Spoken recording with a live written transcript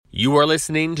You are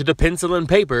listening to the Pencil and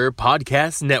Paper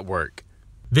Podcast Network.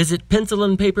 Visit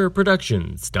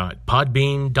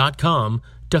pencilandpaperproductions.podbean.com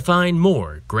to find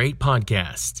more great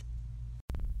podcasts.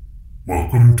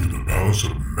 Welcome to the Palace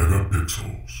of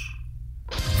Megapixels.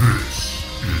 This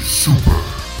is Super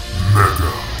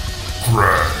Mega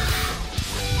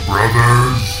Crash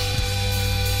Brothers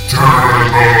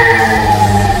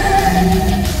Turbo!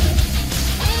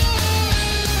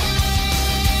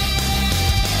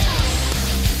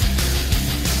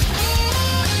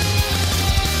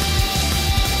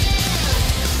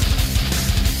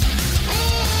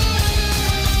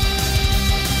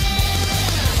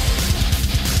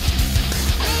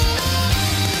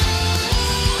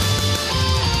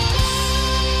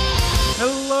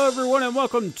 Everyone, and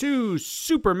welcome to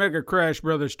Super Mega Crash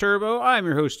Brothers Turbo. I'm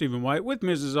your host, Stephen White. With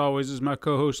me, as always, is my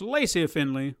co-host, Lacey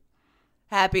Finley.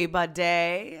 Happy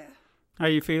Monday. How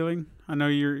you feeling? I know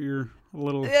you're a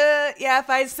little... Yeah, if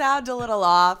I sound a little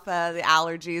off, the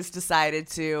allergies decided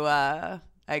to, I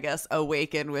guess,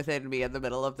 awaken within me in the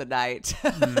middle of the night.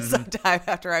 Sometime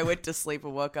after I went to sleep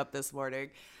and woke up this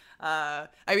morning. I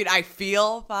mean, I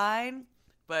feel fine,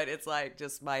 but it's like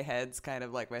just my head's kind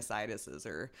of like my sinuses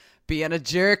are being a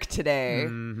jerk today.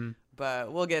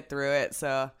 But we'll get through it.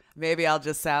 So maybe I'll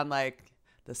just sound like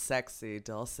the sexy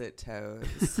dulcet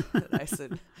tones,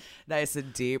 nice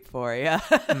and deep for you.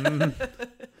 I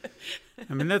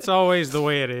mean, that's always the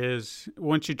way it is.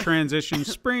 Once you transition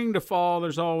spring to fall,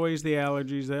 there's always the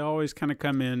allergies. They always kind of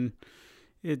come in.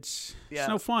 It's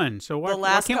no fun. So the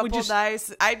last couple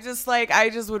nights, I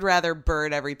just would rather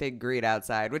burn everything green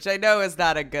outside, which I know is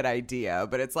not a good idea.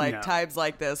 But it's like times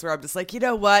like this where I'm just like, you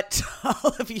know what,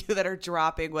 all of you that are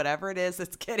dropping whatever it is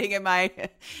that's getting in my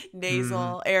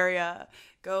nasal area,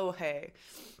 go hey.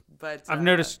 But I've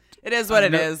noticed it is what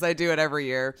it is. I do it every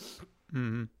year.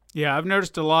 Yeah, I've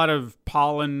noticed a lot of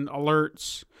pollen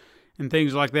alerts and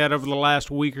things like that over the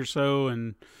last week or so.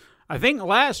 And I think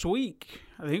last week,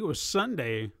 I think it was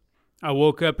Sunday, I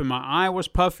woke up and my eye was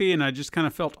puffy and I just kind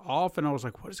of felt off and I was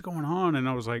like, what is going on? And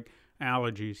I was like,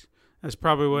 allergies. That's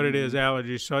probably what it is,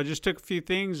 allergies. So I just took a few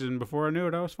things and before I knew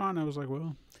it, I was fine. I was like,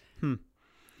 well,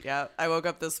 Yeah, I woke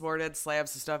up this morning, slammed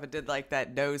some stuff and did like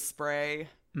that nose spray.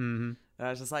 And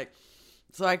I was just like,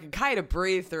 so I can kind of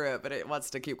breathe through it, but it wants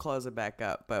to keep closing back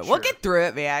up. But we'll get through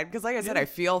it, man, because like I said, I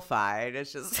feel fine.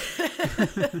 It's just,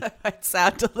 I might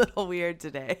sound a little weird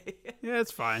today. Yeah,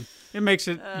 it's fine. It makes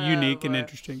it unique and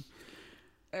interesting.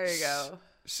 There you go.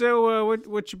 So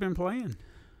what you been playing?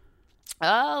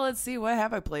 Let's see. What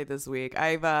have I played this week?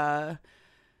 I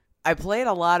played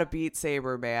a lot of Beat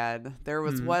Saber, man. There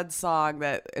was one song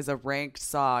that is a ranked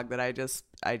song that I just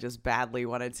badly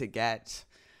wanted to get.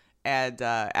 And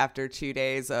after 2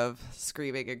 days of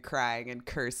screaming and crying and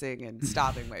cursing and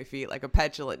stomping my feet like a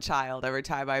petulant child every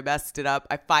time I messed it up,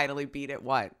 I finally beat it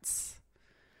once.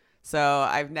 So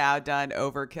I've now done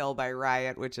Overkill by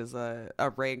Riot, which is a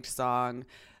ranked song.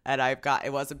 And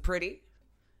it wasn't pretty.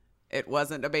 It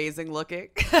wasn't amazing looking.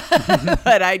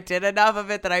 But I did enough of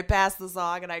it that I passed the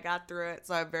song and I got through it.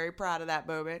 So I'm very proud of that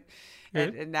moment.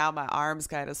 And now my arm's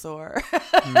kind of sore.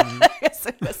 I guess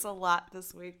I missed a lot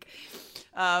this week.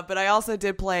 But I also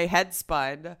did play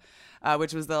Headspun,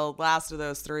 which was the last of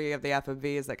those three of the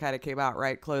FMVs that kind of came out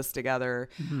right close together.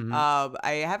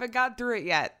 I haven't got through it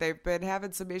yet. They've been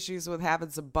having some issues with having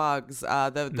some bugs.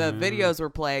 The videos were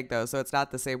playing, though, so it's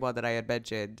not the same one that I had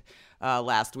mentioned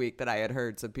last week that I had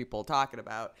heard some people talking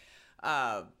about.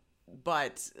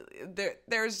 But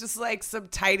there's just like some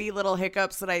tiny little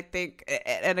hiccups that I think,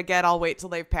 and again, I'll wait till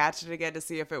they've patched it again to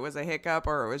see if it was a hiccup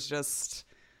or it was just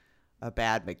a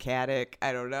bad mechanic.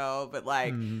 I don't know, but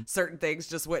like certain things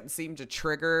just wouldn't seem to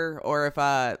trigger, or if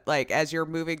like as you're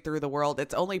moving through the world,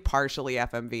 it's only partially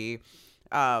FMV,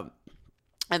 and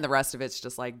the rest of it's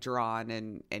just like drawn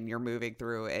and you're moving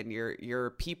through and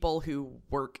you're people who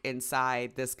work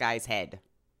inside this guy's head.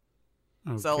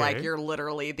 Okay. So like you're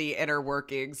literally the inner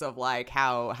workings of like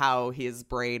how his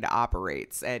brain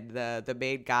operates, and the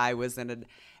main guy was in an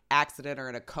accident or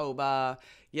in a coma,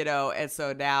 you know, and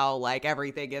so now like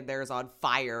everything in there is on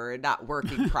fire and not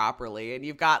working properly, and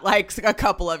you've got like a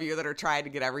couple of you that are trying to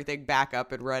get everything back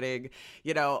up and running,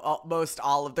 you know. Almost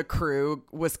all of the crew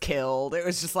was killed. It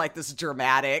was just like this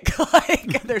dramatic,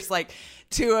 like there's like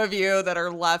 2 of you that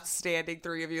are left standing,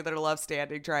 3 of you that are left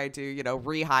standing trying to, you know,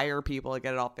 rehire people and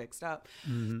get it all fixed up.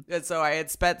 And so I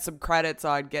had spent some credits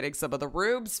on getting some of the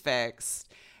rooms fixed.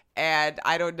 And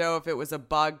I don't know if it was a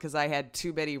bug because I had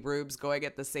too many rooms going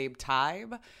at the same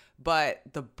time, but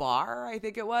the bar, I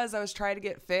think it was, I was trying to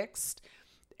get fixed.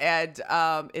 And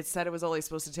it said it was only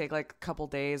supposed to take like a couple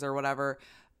days or whatever.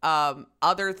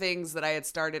 Other things that I had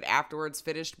started afterwards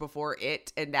finished before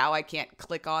it, and now I can't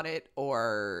click on it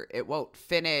or it won't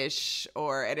finish,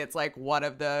 and it's like one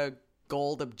of the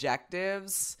gold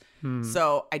objectives.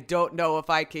 So I don't know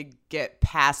if I could get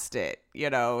past it,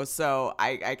 so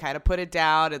I kind of put it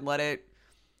down and let it,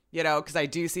 because I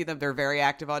do see them. They're very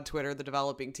active on Twitter, the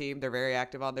developing team. They're very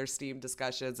active on their Steam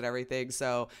discussions and everything.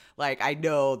 So like, I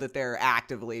know that they're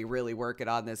actively really working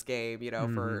on this game,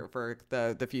 for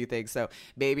the few things. So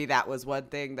maybe that was one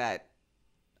thing that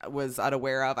I was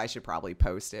unaware of. I should probably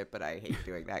post it, but I hate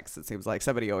doing that because it seems like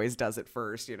somebody always does it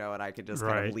first, and I can just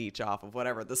kind of leech off of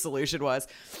whatever the solution was.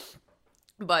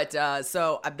 But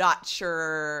so I'm not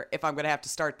sure if I'm going to have to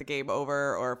start the game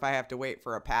over or if I have to wait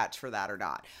for a patch for that or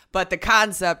not. But the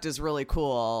concept is really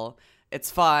cool. It's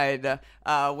fun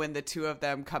when the two of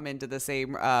them come into the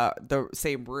same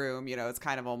room. It's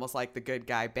kind of almost like the good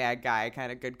guy, bad guy,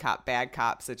 kind of good cop, bad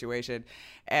cop situation.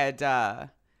 And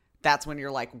that's when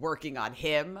you're like working on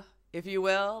him, if you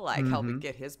will, like helping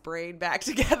get his brain back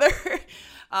together.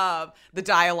 The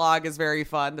dialogue is very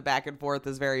fun. The back and forth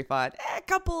is very fun. A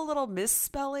couple of little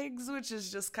misspellings, which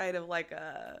is just kind of like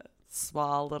a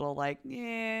small little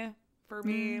for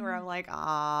me, where I'm like,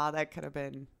 that could have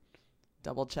been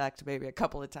double checked maybe a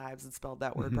couple of times and spelled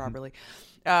that word properly.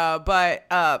 But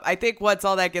I think once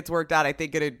all that gets worked out, I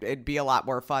think it'd be a lot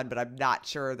more fun, but I'm not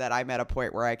sure that I'm at a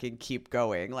point where I can keep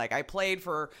going. Like, I played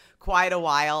for quite a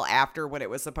while after when it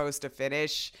was supposed to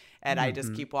finish, and I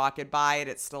just keep walking by, and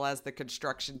it still has the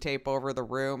construction tape over the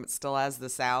room. It still has the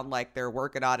sound like they're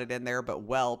working on it in there, but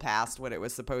well past when it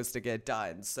was supposed to get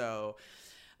done. So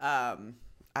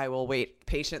I will wait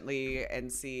patiently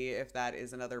and see if that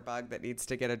is another bug that needs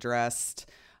to get addressed.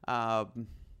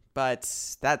 But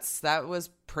that was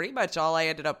pretty much all I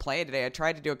ended up playing today. I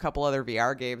tried to do a couple other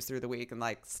VR games through the week, and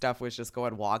like stuff was just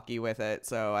going wonky with it.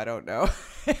 So I don't know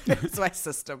if it's my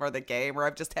system or the game, or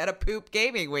I've just had a poop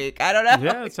gaming week. I don't know.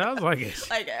 Yeah, it sounds like it.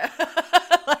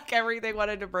 Like everything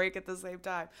wanted to break at the same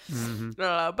time.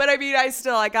 But I mean,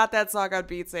 I got that song on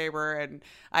Beat Saber, and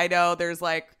I know there's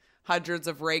like hundreds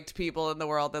of raked people in the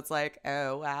world that's like,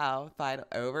 oh, wow, final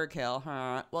overkill,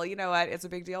 huh? Well, you know what? It's a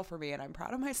big deal for me, and I'm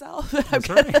proud of myself. I'm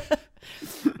going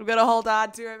to hold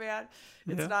on to it, man.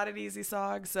 It's not an easy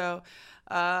song. So,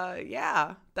 that's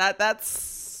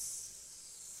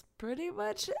pretty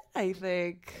much it, I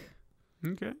think.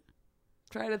 Okay.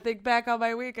 Trying to think back on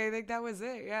my week. I think that was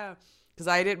it, yeah. Because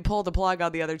I didn't pull the plug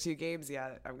on the other two games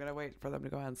yet. I'm going to wait for them to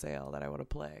go on sale that I want to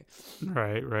play.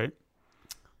 Right.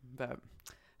 But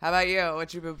how about you?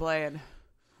 What you been playing?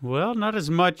 Well, not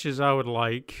as much as I would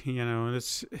like.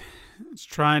 It's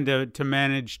trying to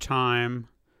manage time.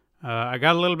 I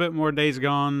got a little bit more Days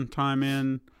Gone time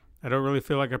in. I don't really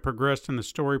feel like I progressed in the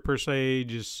story per se,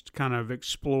 just kind of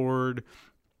explored.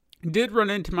 Did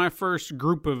run into my first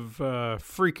group of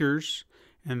freakers,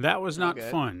 and that was not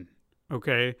fun,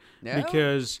 okay? No?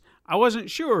 Because I wasn't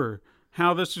sure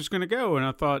how this was going to go, and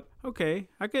I thought, okay,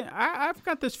 I've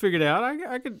got this figured out.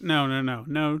 I could. No,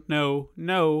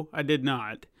 I did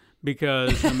not,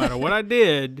 because no matter what I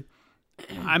did,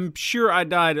 I'm sure I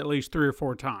died at least 3 or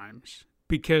 4 times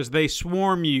because they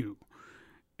swarm you,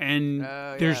 and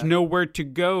there's nowhere to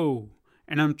go,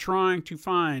 and I'm trying to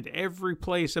find every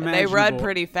place imaginable. They run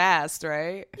pretty fast,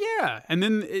 right? Yeah, and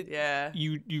then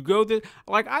you go there.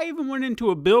 Like, I even went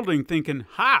into a building thinking,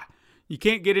 you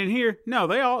can't get in here. No,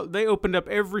 they opened up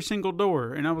every single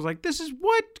door, and I was like, "This is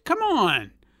what? Come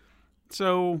on!"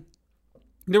 So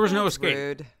there was no escape.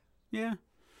 Rude. Yeah.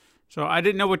 So I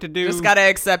didn't know what to do. Just gotta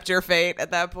accept your fate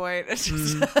at that point.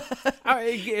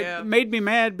 It made me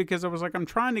mad because I was like, I'm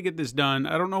trying to get this done.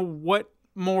 I don't know what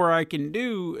more I can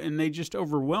do, and they just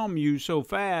overwhelm you so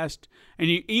fast. And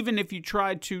even if you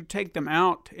try to take them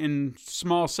out in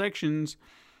small sections,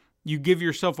 you give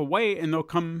yourself away, and they'll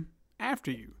come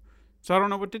after you. So I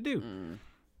don't know what to do.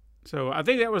 So I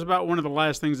think that was about one of the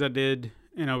last things I did.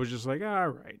 And I was just like, all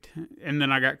right. And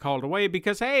then I got called away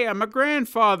because, hey, I'm a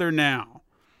grandfather now.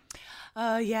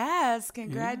 Oh, yes.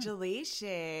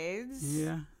 Congratulations.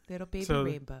 Yeah. Little baby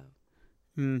Rainbow.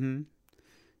 Mm-hmm.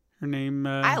 Her name.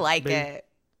 I like it.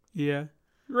 Yeah.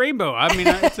 Rainbow. I mean,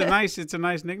 it's a nice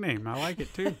nickname. I like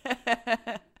it too.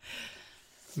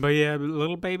 But yeah,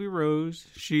 little baby Rose.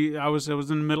 I was in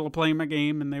the middle of playing my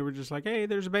game, and they were just like, "Hey,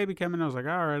 there's a baby coming." I was like,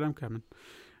 "All right, I'm coming."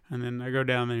 And then I go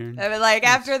down there. And I mean, like,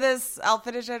 after this, I'll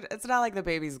finish it. It's not like the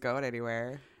baby's going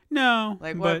anywhere. No.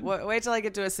 Like, wait till I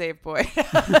get to a save point.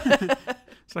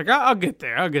 It's like, I'll get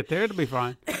there. It'll be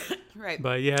fine. Right.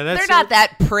 But yeah, they're not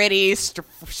that pretty,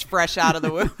 fresh out of the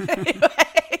womb.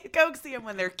 Anyway, go see them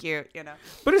when they're cute,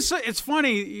 But it's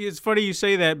funny. It's funny you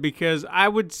say that, because I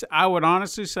would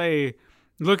honestly say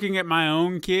looking at my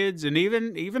own kids and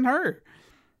even her.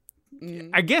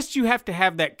 I guess you have to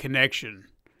have that connection.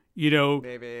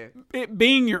 Maybe. It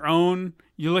being your own,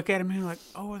 you look at them and you're like,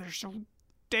 oh, they're so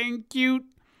dang cute.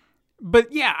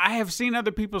 But yeah, I have seen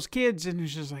other people's kids and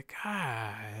it's just like,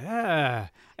 It's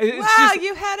wow,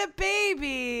 you had a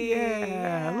baby.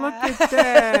 Yeah, look at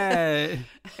that.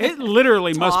 It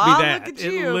literally must be that. Look at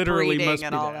It you literally breeding must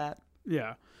and be all that.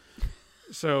 Yeah.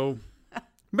 So,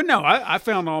 but no, I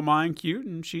found all mine cute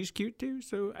and she's cute too.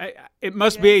 So it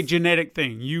must be a genetic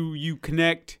thing. You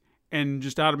connect and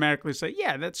just automatically say,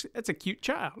 yeah, that's a cute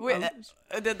child.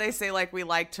 Did they say like we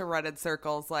like to run in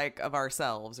circles like of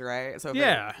ourselves, right? So if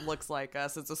it looks like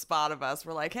us, it's a spot of us.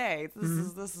 We're like, hey,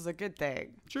 this is a good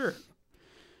thing. Sure.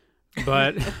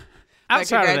 But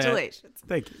outside congratulations. of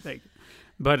that, thank you.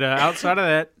 But outside of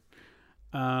that,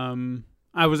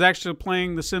 I was actually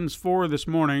playing The Sims 4 this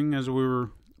morning as we were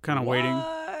kind of waiting.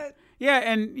 Yeah,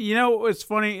 and what's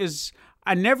funny is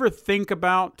I never think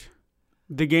about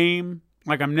the game.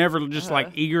 Like, I'm never just,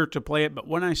 like, eager to play it. But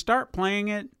when I start playing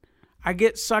it, I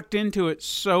get sucked into it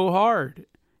so hard.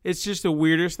 It's just the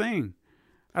weirdest thing.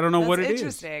 I don't know what it is.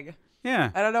 That's interesting. Yeah.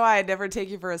 I don't know why I'd never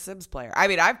take you for a Sims player. I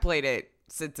mean, I've played it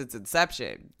since its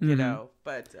inception,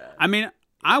 but... I mean,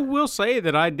 I will say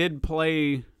that I did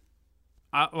play...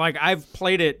 I've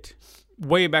played it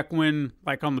way back when,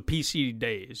 like, on the PC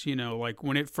days, like,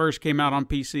 when it first came out on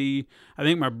PC. I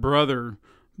think my brother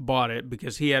bought it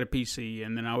because he had a PC,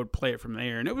 and then I would play it from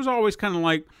there. And it was always kind of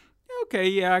like, okay,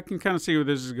 yeah, I can kind of see where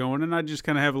this is going, and I just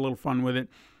kind of have a little fun with it.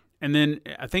 And then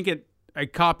I think a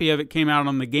copy of it came out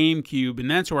on the GameCube, and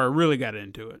that's where I really got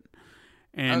into it.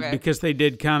 And because they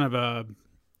did kind of a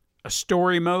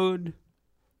story mode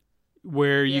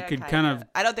where you could kind of...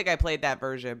 I don't think I played that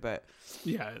version, but...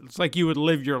 Yeah, it's like you would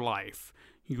live your life.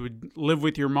 You would live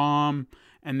with your mom,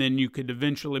 and then you could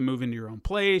eventually move into your own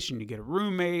place, and you get a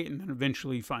roommate, and then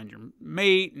eventually you find your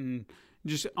mate, and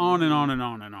just on and on and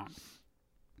on and on.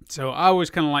 So I always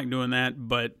kind of like doing that,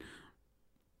 but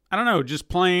I don't know, just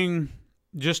playing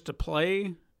just to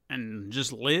play and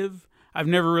just live, I've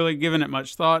never really given it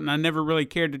much thought, and I never really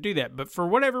cared to do that. But for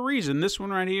whatever reason, this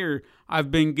one right here,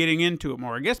 I've been getting into it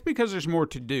more. I guess because there's more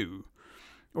to do,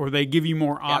 or they give you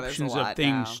more options of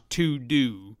things to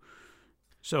do.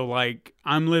 So, like,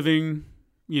 I'm living...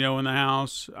 in the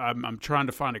house, I'm trying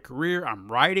to find a career.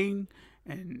 I'm writing,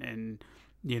 and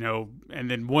and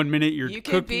then 1 minute you're you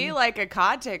cooking. could be like a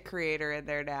content creator in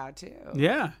there now too.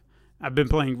 Yeah, I've been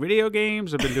playing video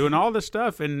games. I've been doing all this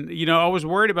stuff, and I was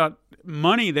worried about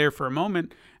money there for a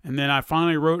moment, and then I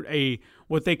finally wrote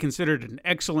what they considered an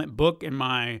excellent book, and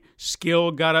my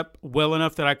skill got up well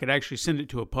enough that I could actually send it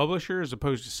to a publisher as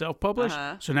opposed to self-publish.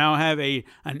 So now I have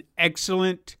an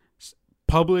excellent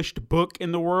published book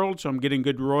in the world, so I'm getting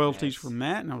good royalties from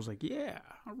that, and I was like, yeah,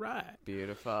 all right,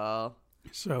 beautiful.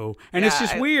 So, and it's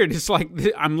just weird. It's like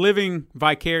I'm living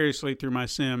vicariously through my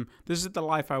sim. This is the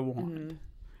life I want,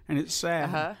 and it's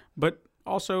sad, but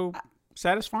also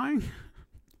satisfying.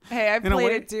 Hey, I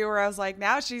played it too, where I was like,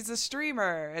 now she's a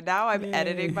streamer, and now I'm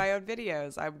editing my own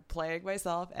videos. I'm playing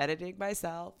myself, editing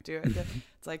myself, doing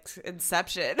it's like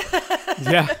Inception.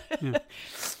 yeah.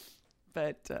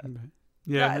 But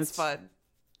yeah, it's fun.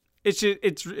 It's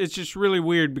just really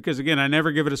weird because, again, I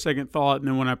never give it a second thought, and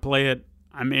then when I play it,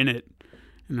 I'm in it,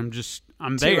 and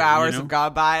I'm there. 2 hours have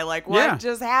gone by. Like, what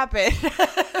just happened?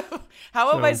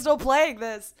 How am I still playing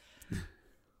this?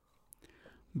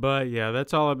 But yeah,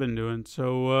 that's all I've been doing.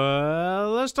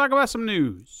 So let's talk about some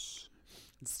news.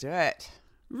 Let's do it.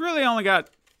 Really only got,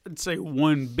 I'd say,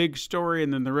 one big story,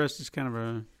 and then the rest is kind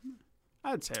of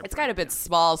it's kind of been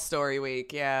small story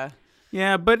week, yeah.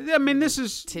 Yeah, but I mean, this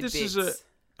is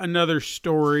another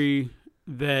story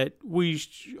that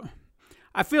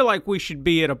I feel like we should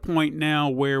be at a point now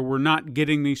where we're not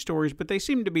getting these stories, but they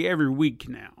seem to be every week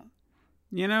now.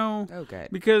 Okay.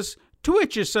 Because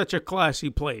Twitch is such a classy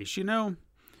place.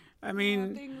 I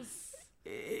mean,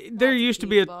 there used to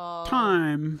be a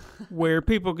time where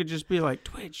people could just be like,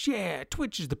 Twitch, yeah,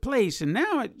 Twitch is the place, and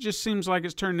now it just seems like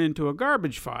it's turned into a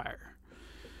garbage fire.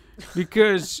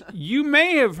 Because you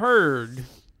may have heard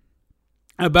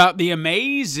about the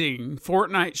amazing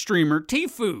Fortnite streamer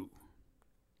Tfue.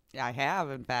 I have,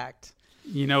 in fact.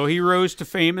 He rose to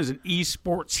fame as an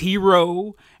esports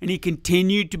hero, and he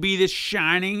continued to be this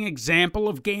shining example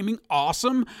of gaming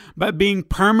awesome by being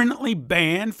permanently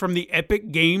banned from the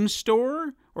Epic Games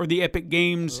Store or the Epic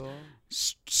Games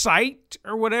site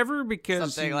or whatever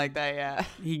because something like that. Yeah,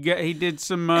 he did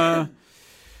some.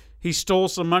 He stole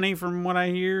some money from what I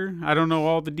hear. I don't know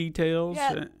all the details.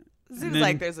 Yeah, seems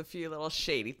like there's a few little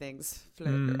shady things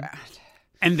floating around.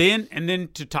 And then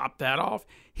to top that off,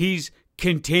 he's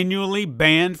continually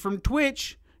banned from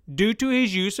Twitch due to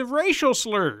his use of racial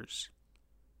slurs.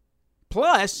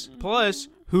 Plus,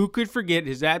 who could forget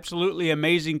his absolutely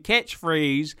amazing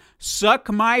catchphrase, "Suck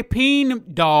my peen,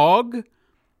 dog"?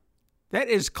 That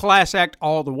is class act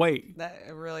all the way. That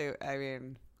really, I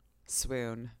mean,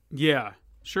 swoon. Yeah,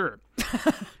 sure.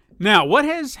 Now, what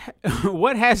has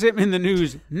him in the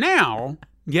news now,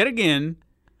 yet again,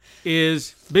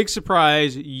 is, big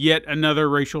surprise, yet another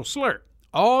racial slur.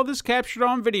 All this captured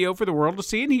on video for the world to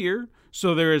see and hear,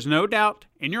 so there is no doubt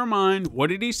in your mind. What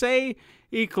did he say?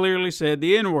 He clearly said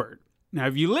the N-word. Now,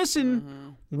 if you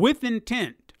listen with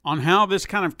intent on how this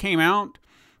kind of came out,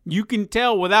 you can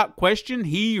tell without question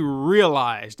he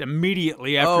realized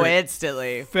immediately after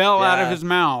instantly fell out of his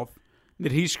mouth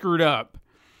that he screwed up.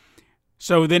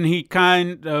 So then he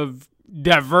kind of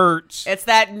diverts. It's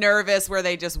that nervous where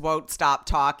they just won't stop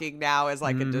talking now as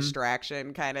like a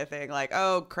distraction kind of thing. Like,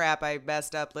 oh, crap, I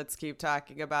messed up. Let's keep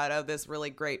talking about, this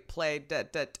really great play.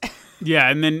 Yeah,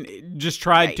 and then just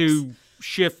tried to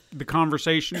shift the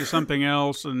conversation to something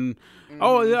else. And,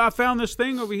 I found this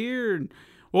thing over here. And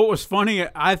what was funny,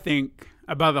 I think,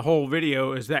 about the whole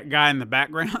video is that guy in the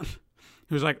background.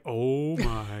 He was like, "Oh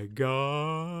my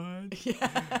God,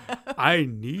 I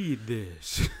need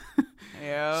this."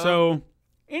 Yeah. So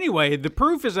anyway, the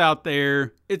proof is out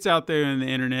there. It's out there on the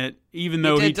internet. Even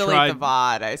though he delete the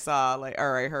VOD, I saw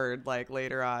I heard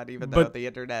later on. Even though the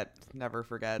internet never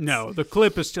forgets. No, the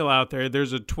clip is still out there.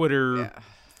 There's a Twitter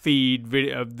feed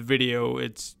of the video.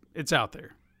 It's out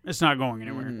there. It's not going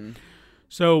anywhere.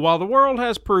 So while the world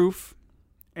has proof,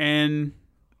 and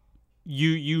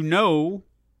you know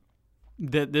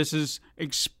that this is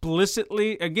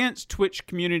explicitly against Twitch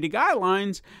community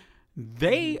guidelines,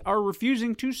 they are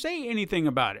refusing to say anything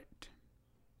about it.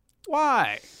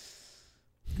 Why?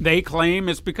 They claim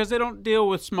it's because they don't deal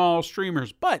with small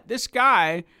streamers. But this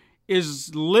guy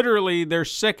is literally their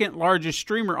second largest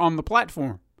streamer on the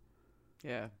platform.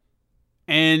 Yeah.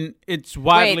 And it's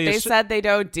widely... Wait, they said they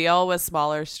don't deal with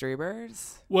smaller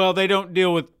streamers? Well, they don't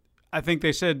deal with... I think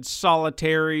they said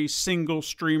solitary, single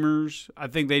streamers. I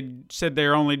think they said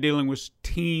they're only dealing with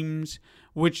teams,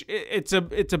 which it's a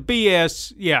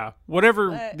BS. Yeah,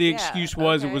 whatever the excuse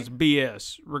was, it was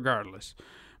BS regardless.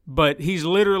 But he's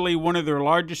literally one of their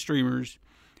largest streamers,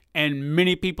 and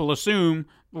many people assume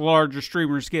the larger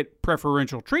streamers get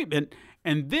preferential treatment,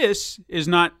 and this is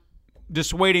not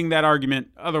dissuading that argument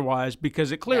otherwise,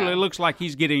 because it clearly looks like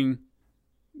he's getting...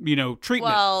 treatment.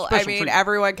 Well, I mean, treatment.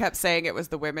 everyone kept saying it was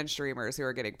the women streamers who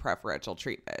are getting preferential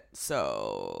treatment.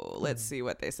 So let's see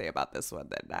what they say about this one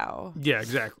then now. Yeah,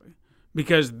 exactly.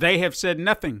 Because they have said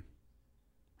nothing.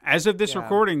 As of this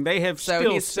recording, they have said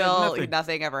nothing.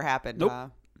 Nothing ever happened. Nope. Huh?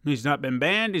 He's not been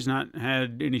banned. He's not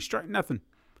had any strike. Nothing.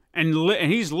 And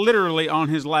he's literally on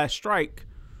his last strike.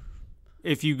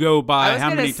 If you go by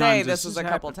how many times this was a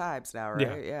couple times now,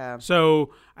 right? Yeah.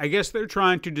 So I guess they're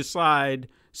trying to decide,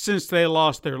 since they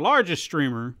lost their largest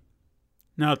streamer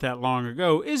not that long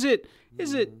ago, is it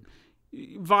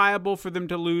viable for them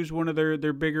to lose one of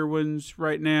their bigger ones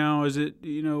right now? Is it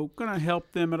going to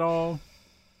help them at all?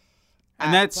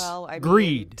 And that's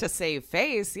greed. To save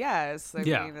face, yes. I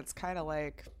mean, it's kind of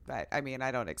like,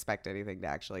 I don't expect anything to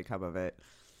actually come of it.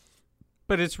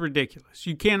 But it's ridiculous.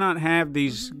 You cannot have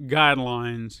these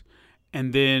guidelines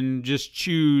and then just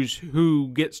choose who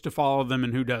gets to follow them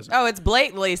and who doesn't. Oh, it's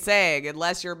blatantly saying,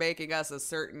 unless you're making us a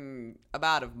certain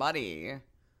amount of money,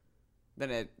 then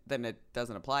it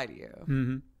doesn't apply to you.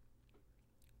 Mm-hmm.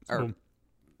 Or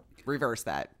reverse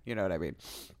that. You know what I mean?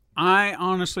 I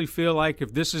honestly feel like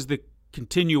if this is the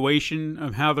continuation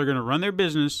of how they're going to run their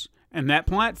business and that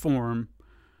platform,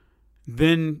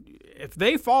 then if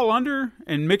they fall under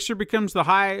and Mixer becomes the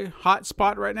hot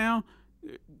spot right now,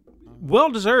 well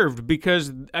deserved,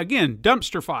 because again,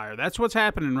 dumpster fire. That's what's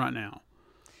happening right now.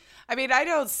 I mean, I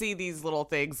don't see these little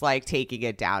things like taking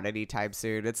it down anytime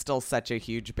soon. It's still such a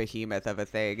huge behemoth of a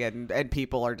thing, and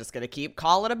people are just going to keep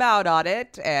calling them out on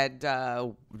it, and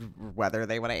whether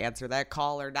they want to answer that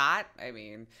call or not, I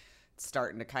mean, it's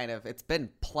starting to it's been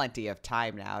plenty of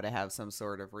time now to have some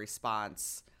sort of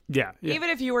response. Yeah. Even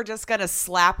if you were just going to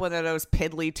slap one of those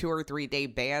piddly 2 or 3 day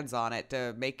bans on it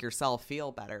to make yourself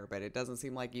feel better, but it doesn't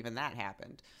seem like even that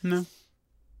happened. No.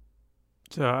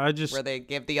 So where they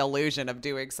give the illusion of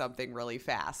doing something really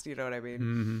fast. You know what I mean?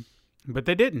 Mm-hmm. But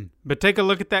they didn't. But take a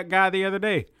look at that guy the other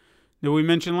day that we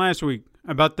mentioned last week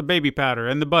about the baby powder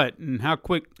and the butt and how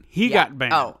quick he got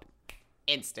banned. Oh,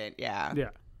 instant. Yeah. Yeah.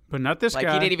 But not this guy.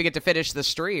 Like, he didn't even get to finish the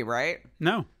stream, right?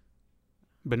 No.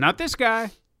 But not this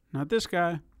guy. Not this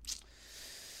guy.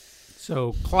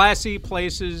 So, classy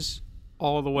places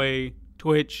all the way.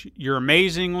 Twitch, you're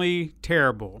amazingly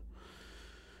terrible.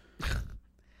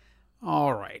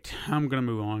 All right, I'm gonna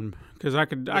move on because I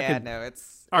could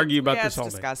it's argue about it's this all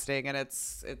day. disgusting, and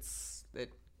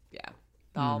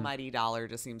the almighty dollar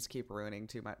just seems to keep ruining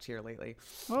too much here lately.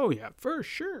 Oh yeah, for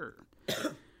sure.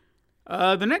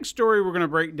 The next story we're going to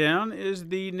break down is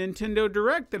the Nintendo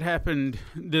Direct that happened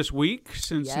this week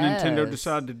since Nintendo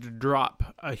decided to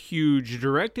drop a huge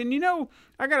Direct. And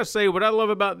I got to say, what I love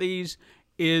about these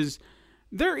is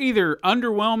they're either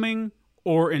underwhelming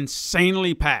or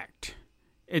insanely packed.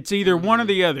 It's either one or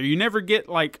the other. You never get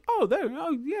like,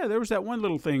 there was that one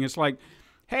little thing. It's like,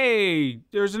 hey,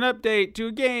 there's an update to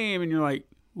a game, and you're like,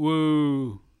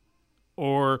 woo.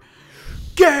 Or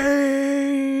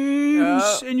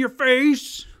games in your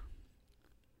face.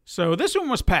 So this one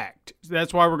was packed.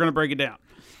 That's why we're going to break it down.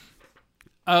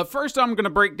 First, I'm going to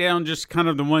break down just kind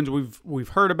of the ones we've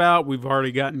heard about. We've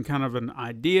already gotten kind of an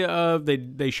idea of.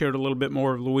 They showed a little bit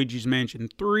more of Luigi's Mansion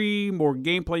 3, more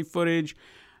gameplay footage.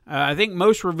 I think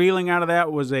most revealing out of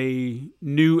that was a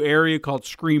new area called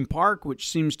Scream Park, which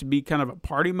seems to be kind of a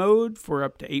party mode for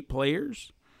up to 8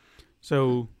 players.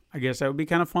 So I guess that would be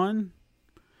kind of fun.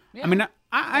 Yeah. I mean,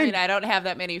 I don't have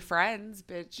that many friends,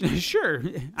 bitch. Sure.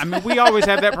 I mean, we always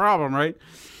have that problem, right?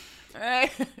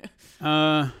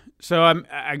 So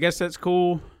I guess that's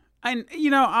cool. And,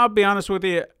 I'll be honest with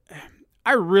you.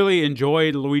 I really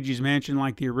enjoyed Luigi's Mansion,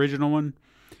 like the original one.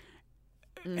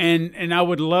 And I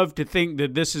would love to think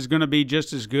that this is going to be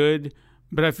just as good.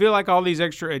 But I feel like all these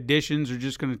extra additions are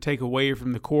just going to take away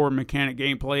from the core mechanic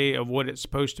gameplay of what it's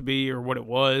supposed to be or what it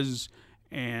was.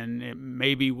 And it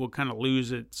maybe will kind of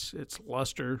lose its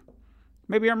luster.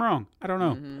 Maybe I'm wrong. I don't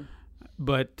know. Mm-hmm.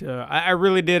 But I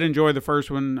really did enjoy the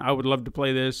first one. I would love to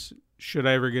play this. Should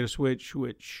I ever get a Switch?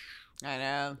 Which I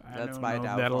know. That's my doubt.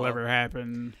 doubtful. That'll ever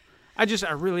happen. I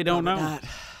really don't know. Not.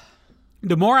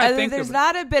 The more I think there's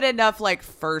not been enough like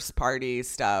first party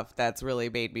stuff that's really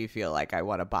made me feel like I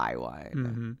want to buy one.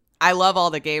 Mm-hmm. I love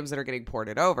all the games that are getting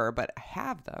ported over, but I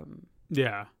have them.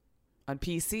 Yeah. On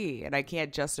PC, and I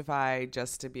can't justify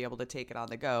just to be able to take it on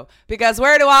the go because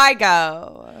where do I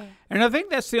go? And I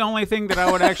think that's the only thing that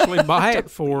I would actually buy it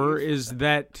for is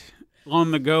that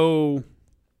on the go.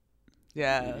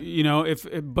 Yeah.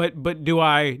 But do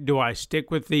I stick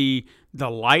with the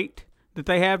Lite that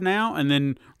they have now and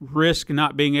then risk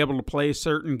not being able to play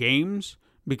certain games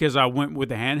because I went with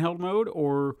the handheld mode,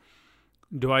 or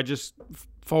do I just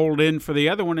fold in for the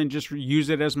other one and just use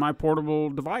it as my portable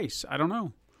device? I don't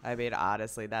know. I mean,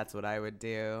 honestly, that's what I would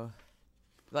do.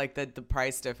 Like the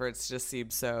price difference just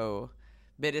seems so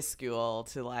minuscule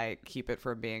to like keep it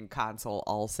from being console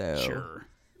also. Sure.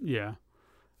 Yeah.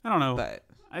 I don't know. But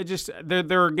I just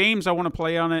there are games I want to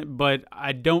play on it, but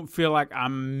I don't feel like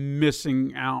I'm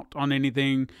missing out on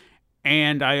anything.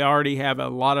 And I already have a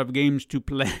lot of games to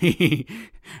play,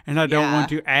 and I don't want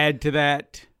to add to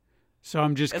that. So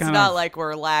I'm just kind of... It's not like we're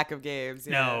a lack of games.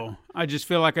 Yeah. No, I just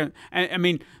feel like I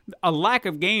mean, a lack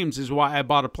of games is why I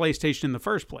bought a PlayStation in the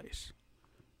first place.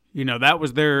 That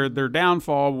was their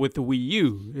downfall with the Wii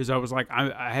U, is I was like,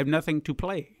 I have nothing to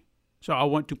play. So I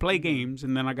want to play games,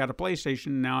 and then I got a PlayStation,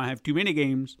 and now I have too many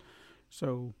games.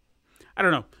 So I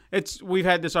don't know. We've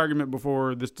had this argument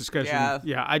before, this discussion.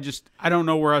 Yeah, I don't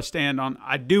know where I stand on.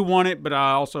 I do want it, but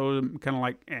I also am kind of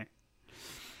like, eh.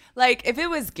 Like, if it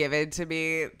was given to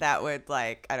me, that would,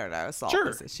 like, I don't know, solve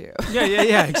this issue.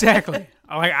 Yeah, exactly.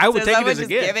 Like, I would take it as a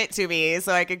gift. Give it to me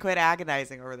so I can quit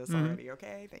agonizing over this already.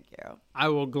 Okay, thank you. I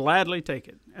will gladly take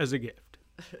it as a gift.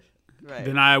 Right.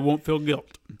 Then I won't feel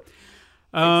guilt.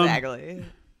 Exactly.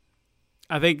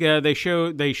 I think they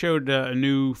showed a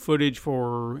new footage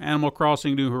for Animal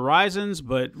Crossing New Horizons,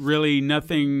 but really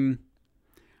nothing.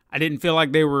 I didn't feel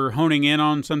like they were honing in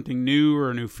on something new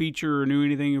or a new feature or new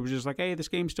anything. It was just like, hey, this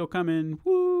game's still coming.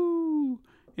 Woo!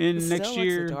 Next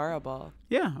year. Looks adorable.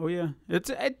 Yeah. Oh, yeah.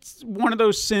 It's one of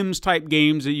those Sims type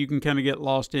games that you can kind of get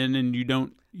lost in, and you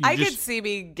don't. I could see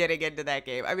me getting into that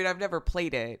game. I mean, I've never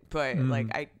played it, but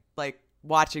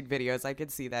watching videos, I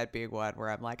could see that being one where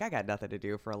I'm like, I got nothing to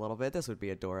do for a little bit. This would be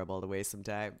adorable to waste some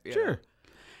time. Sure.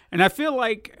 And I feel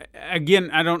like, again,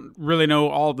 I don't really know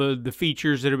all the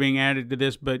features that are being added to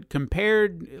this, but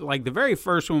compared, like the very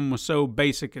first one was so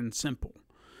basic and simple.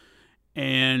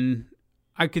 And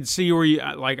I could see where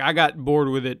I got bored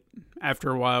with it after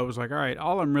a while. I was like, all right,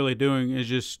 all I'm really doing is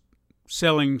just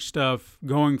selling stuff,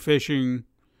 going fishing,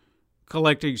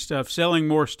 collecting stuff, selling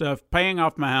more stuff, paying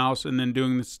off my house, and then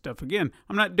doing this stuff again.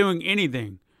 I'm not doing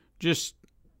anything. Just,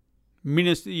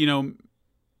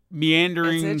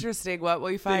 meandering. It's interesting what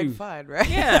we find fun, right?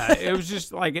 Yeah, it was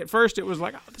just like, at first it was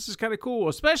like, oh, this is kind of cool,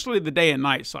 especially the day and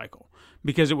night cycle,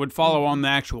 because it would follow on the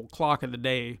actual clock of the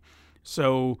day.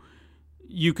 So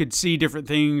you could see different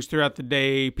things throughout the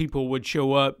day. People would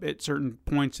show up at certain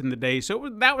points in the day. So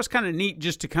that was kind of neat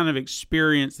just to kind of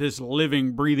experience this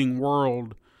living, breathing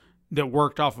world that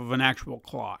worked off of an actual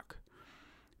clock.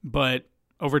 But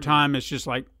over time, it's just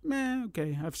like,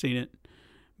 okay, I've seen it.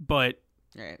 But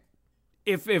Right.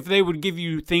 if they would give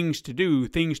you things to do,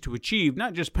 things to achieve,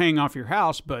 not just paying off your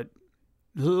house, but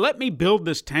let me build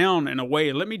this town in a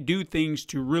way. Let me do things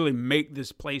to really make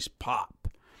this place pop.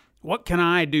 What can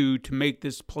I do to make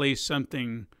this place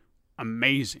something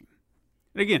amazing?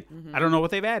 And again, I don't know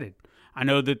what they've added. I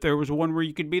know that there was one where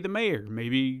you could be the mayor.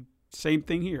 Maybe same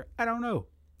thing here. I don't know.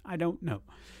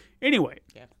 Anyway.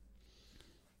 Yeah.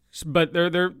 But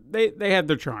they have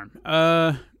their charm.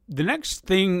 The next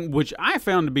thing, which I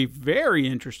found to be very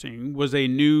interesting, was a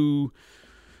new,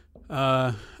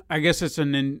 I guess it's I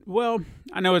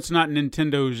know it's not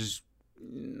Nintendo's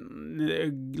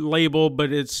label,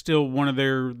 but it's still one of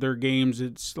their games.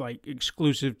 It's like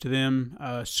exclusive to them.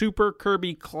 Super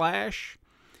Kirby Clash.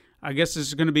 I guess this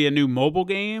is going to be a new mobile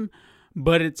game,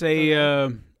 but it's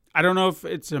I don't know if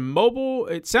it's a mobile.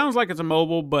 It sounds like it's a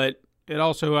mobile, but it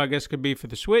also, I guess, could be for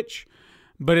the Switch.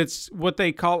 But it's what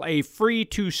they call a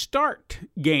free-to-start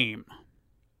game,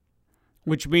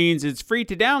 which means it's free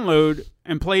to download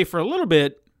and play for a little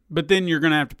bit, but then you're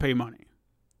going to have to pay money.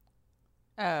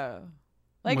 Oh.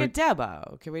 Like a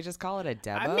demo. Can we just call it a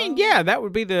demo? I mean, yeah, that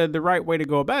would be the right way to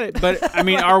go about it. But, I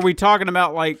mean, are we talking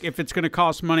about, like, if it's going to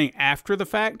cost money after the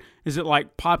fact? Is it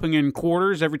like popping in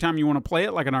quarters every time you want to play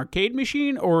it, like an arcade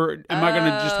machine? Or am I going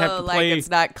to just have to play? Like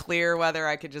it's not clear whether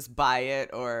I could just buy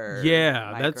it or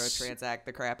microtransact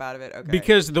the crap out of it? Okay.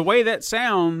 Because the way that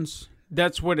sounds,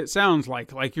 that's what it sounds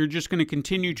like. Like you're just going to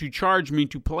continue to charge me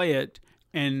to play it.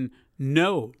 And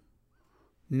no.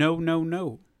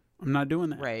 I'm not doing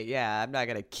that. Right, yeah. I'm not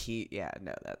going to keep... Yeah,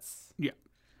 no, that's... Yeah.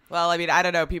 Well, I mean, I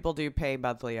don't know. People do pay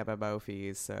monthly MMO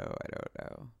fees, so I don't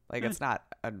know. Like, it's not,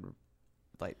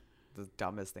 like, the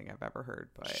dumbest thing I've ever heard.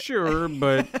 But Sure,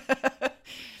 but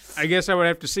I guess I would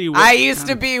have to see what... I used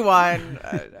to be one.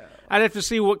 I don't know. I'd have to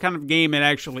see what kind of game it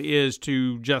actually is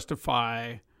to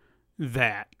justify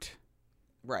that.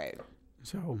 Right.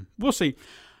 So, we'll see.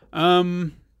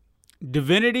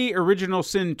 Divinity Original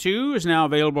Sin 2 is now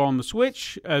available on the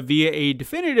Switch via a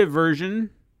definitive version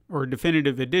or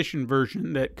definitive edition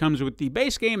version that comes with the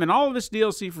base game and all of its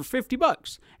DLC for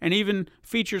 $50 and even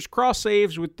features cross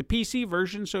saves with the PC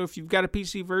version. So if you've got a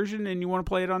PC version and you want to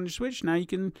play it on your Switch, now you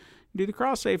can do the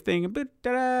cross save thing and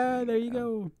there you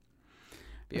go.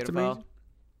 Beautiful.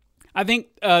 I think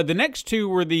the next two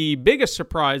were the biggest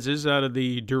surprises out of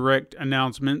the direct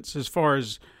announcements as far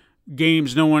as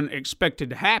games no one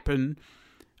expected to happen.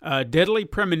 Deadly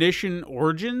Premonition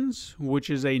Origins, which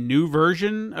is a new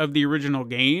version of the original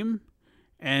game.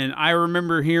 And I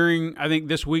remember hearing, I think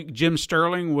this week, Jim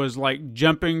Sterling was like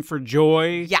jumping for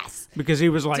joy. Yes. Because he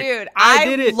was like, dude, I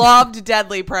did it. Loved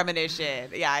Deadly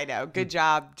Premonition. Yeah, I know. Good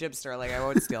job, Jim Sterling. I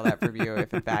won't steal that from you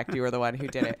if in fact you were the one who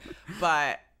did it.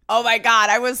 But oh my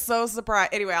God, I was so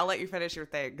surprised. Anyway, I'll let you finish your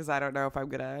thing because I don't know if I'm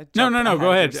going to jump No,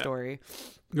 go ahead. Story.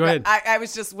 Go ahead. I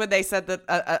was just, when they said that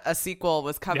a sequel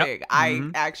was coming, Yep.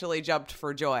 I actually jumped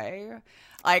for joy.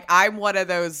 Like, I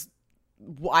was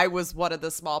one of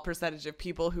the small percentage of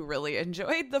people who really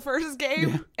enjoyed the first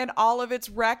game and all of its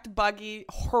wrecked, buggy,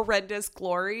 horrendous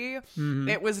glory. Mm-hmm.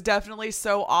 It was definitely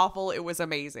so awful. It was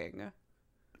amazing.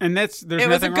 And there's it was a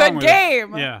nothing good wrong with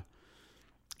game. It. Yeah.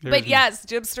 But yes,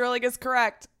 Jim Sterling is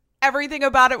correct. Everything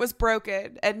about it was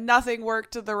broken and nothing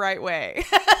worked the right way.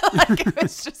 Like, it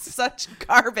was just such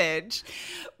garbage,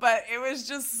 but it was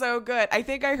just so good. I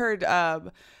think I heard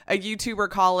a YouTuber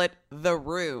call it The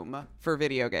Room for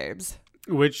video games.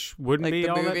 Which wouldn't like be the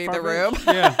all movie that The Room.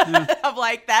 Yeah. I'm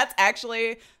like, that's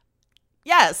actually,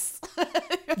 yes,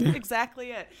 exactly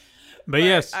it. But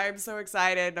yes, I'm so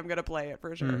excited. I'm going to play it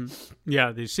for sure. Mm-hmm.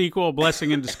 Yeah, the sequel,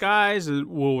 Blessing in Disguise,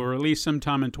 will release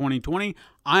sometime in 2020.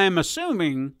 I am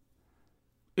assuming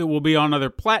it will be on other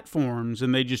platforms,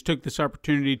 and they just took this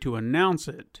opportunity to announce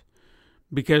it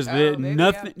because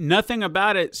nothing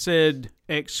about it said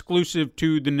exclusive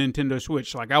to the Nintendo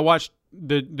Switch. Like, I watched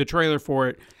the trailer for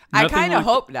it. I kind of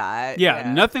hope not.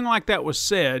 Yeah, nothing like that was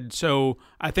said. So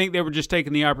I think they were just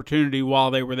taking the opportunity while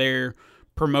they were there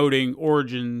promoting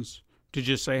Origins to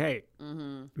just say, hey.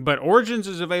 Mm-hmm. But Origins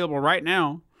is available right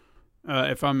now,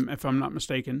 if I'm not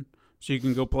mistaken. So you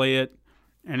can go play it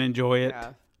and enjoy it.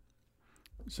 Yeah.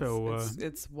 So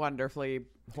it's wonderfully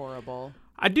horrible.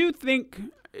 I do think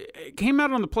it came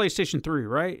out on the PlayStation 3,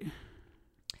 right?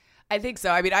 I think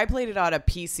so. I mean, I played it on a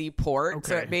PC port,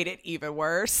 so Okay. it made it even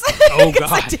worse. Oh,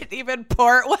 God. It didn't even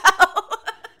port well.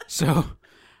 So,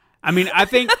 I mean, I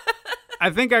think I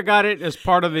think I got it as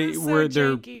part of the So where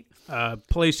their janky.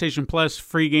 PlayStation Plus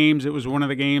free games. It was one of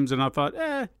the games, and I thought,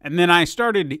 And then I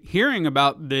started hearing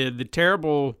about the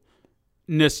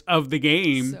terribleness of the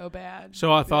game. So bad.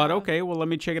 So I thought, Yeah. okay, well, let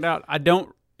me check it out.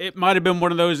 It might have been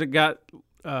one of those that got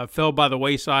fell by the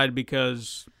wayside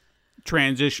because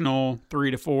transitional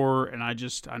 3 to 4, and I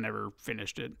never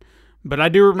finished it. But I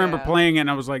do remember Yeah. playing it, and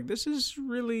I was like, this is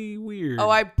really weird. Oh,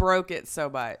 I broke it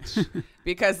so much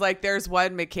because like there's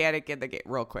one mechanic in the game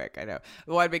real quick. I know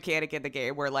one mechanic in the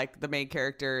game where like the main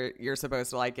character, you're supposed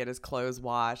to like get his clothes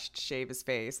washed, shave his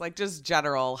face, like just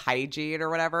general hygiene or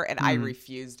whatever. And I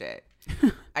refused it.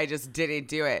 I just didn't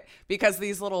do it because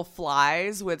these little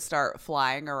flies would start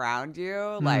flying around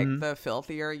you, like the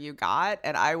filthier you got.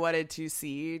 And I wanted to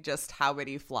see just how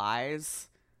many flies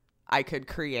I could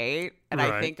create, and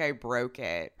I Right. think I broke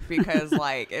it because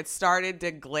like it started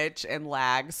to glitch and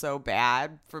lag so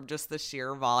bad from just the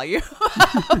sheer volume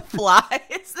of flies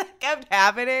that kept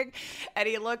happening, and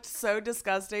he looked so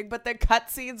disgusting. But the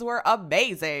cutscenes were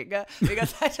amazing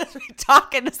because I just be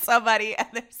talking to somebody and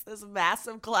there's this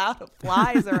massive cloud of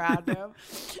flies around him.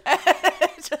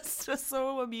 It just was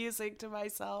so amusing to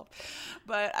myself.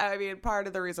 But I mean, part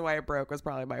of the reason why it broke was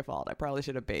probably my fault. I probably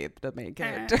should have bathed the main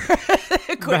character.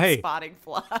 Quit Hey. spotting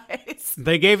flies.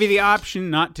 They gave you the option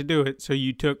not to do it, so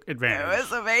you took It advantage.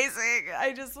 was amazing.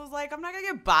 I just was like, I'm not gonna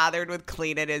get bothered with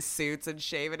cleaning his suits and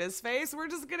shaving his face. We're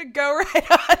just gonna go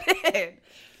right on in.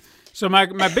 So my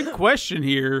big question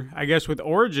here, I guess, with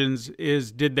Origins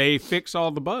is, did they fix all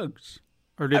the bugs,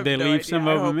 or I did have they no leave idea. some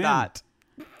I of hope them in? not.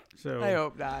 So I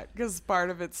hope not, because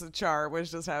part of its charm was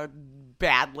just how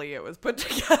badly it was put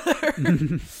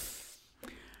together.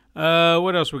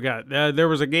 What else we got? There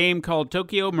was a game called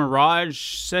Tokyo Mirage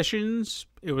Sessions.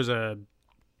 It was a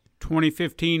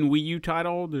 2015 Wii U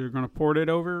title. They're going to port it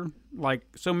over. Like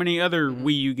so many other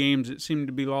Wii U games that seem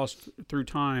to be lost through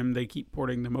time, they keep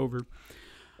porting them over.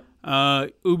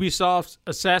 Ubisoft's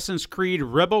Assassin's Creed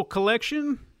Rebel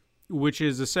Collection, which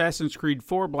is Assassin's Creed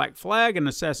 4 Black Flag and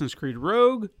Assassin's Creed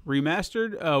Rogue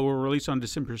Remastered, will release on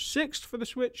December 6th for the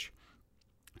Switch.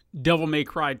 Devil May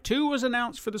Cry 2 was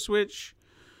announced for the Switch.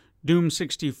 Doom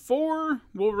 64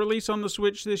 will release on the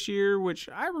Switch this year, which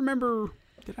I remember.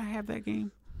 Did I have that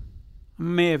game? I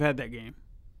may have had that game.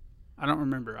 I don't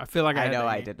remember. I feel like I I had know that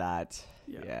I game. did not.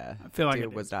 Yeah. I feel like I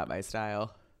Doom did. was not my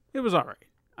style. It was all right.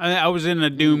 I was in a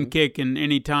Doom kick, and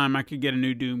any time I could get a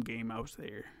new Doom game, I was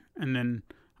there. And then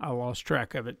I lost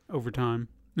track of it over time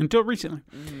until recently.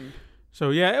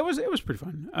 So yeah, it was pretty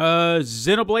fun.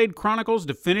 Xenoblade Chronicles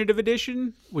Definitive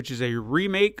Edition, which is a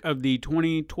remake of the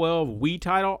 2012 Wii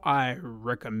title. I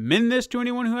recommend this to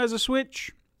anyone who has a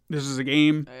Switch. This is a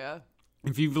game. Oh, yeah.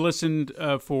 If you've listened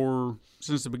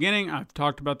since the beginning, I've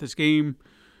talked about this game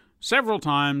several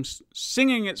times,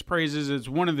 singing its praises. It's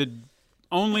one of the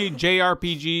only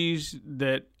JRPGs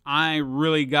that I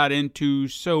really got into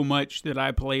so much that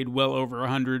I played well over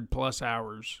 100+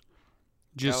 hours.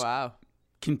 Just Oh, wow.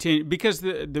 continue, because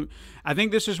I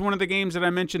think this is one of the games that I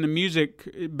mentioned the music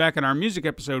back in our music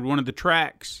episode. One of the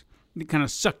tracks that kind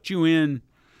of sucked you in,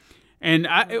 and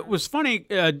it was funny.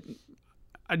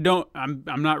 I'm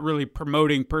not really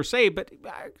promoting per se, but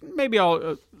maybe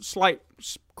I'll slight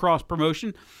cross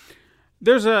promotion.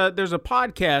 There's a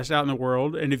podcast out in the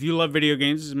world, and if you love video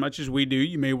games as much as we do,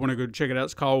 you may want to go check it out.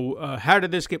 It's called How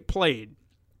Did This Get Played?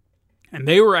 And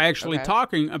they were actually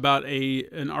talking about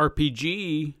an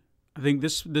RPG, I think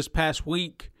this past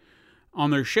week on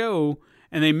their show,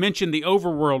 and they mentioned the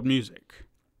overworld music,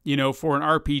 for an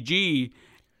RPG,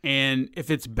 and if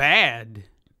it's bad,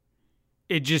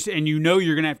 and you're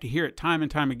going to have to hear it time and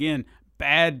time again,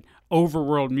 bad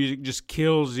overworld music just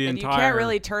kills the And entire... you can't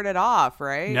really turn it off,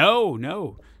 right?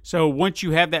 No. So once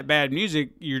you have that bad music,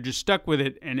 you're just stuck with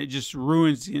it, and it just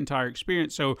ruins the entire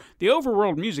experience. So the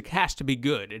overworld music has to be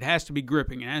good. It has to be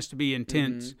gripping. It has to be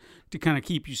intense to kind of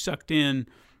keep you sucked in.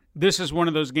 This is one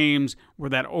of those games where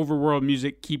that overworld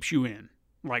music keeps you in.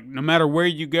 Like, no matter where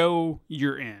you go,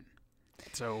 you're in.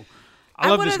 So I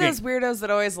love I'm one this of game. those weirdos that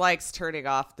always likes turning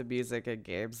off the music in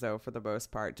games, though, for the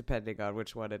most part, depending on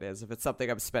which one it is. If it's something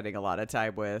I'm spending a lot of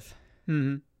time with.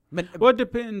 But Well, it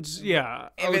depends. Yeah.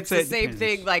 I if would it's say the it same depends.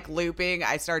 thing, like looping,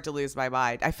 I start to lose my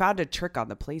mind. I found a trick on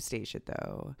the PlayStation,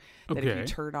 though, that if you Okay.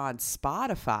 turn on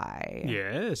Spotify,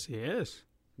 Yes.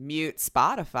 mute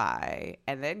Spotify,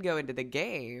 and then go into the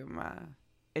game,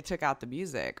 it took out the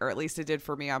music, or at least it did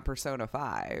for me on Persona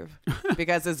 5.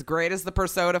 Because as great as the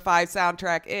Persona 5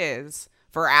 soundtrack is,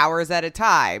 for hours at a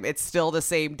time, it's still the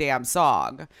same damn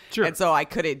song. Sure. And so I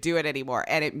couldn't do it anymore,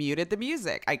 and it muted the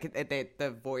music.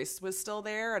 The voice was still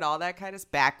there and all that kind of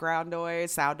background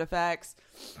noise, sound effects.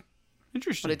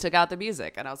 Interesting. But it took out the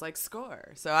music, and I was like,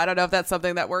 score. So I don't know if that's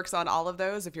something that works on all of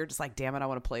those. If you're just like, damn it, I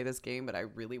want to play this game, but I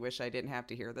really wish I didn't have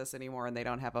to hear this anymore, and they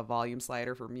don't have a volume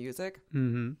slider for music.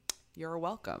 Mm-hmm. You're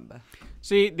welcome.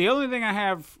 See, the only thing I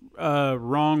have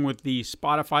wrong with the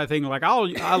Spotify thing, like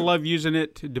I love using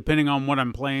it depending on what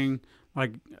I'm playing,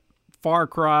 like Far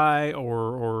Cry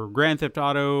or Grand Theft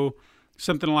Auto,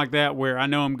 something like that, where I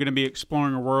know I'm going to be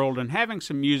exploring a world and having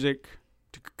some music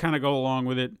to kind of go along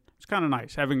with it. It's kind of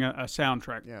nice having a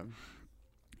soundtrack. Yeah.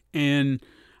 And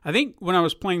I think when I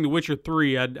was playing The Witcher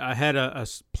 3, I had a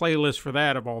playlist for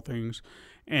that, of all things,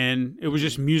 and it was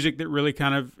just music that really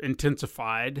kind of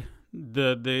intensified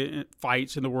the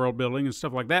fights and the world building and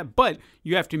stuff like that. But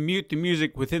you have to mute the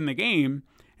music within the game,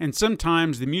 and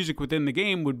sometimes the music within the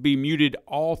game would be muted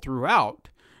all throughout.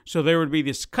 So there would be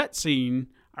this cutscene.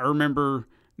 I remember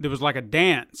there was like a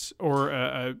dance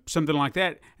or something like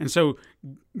that, and so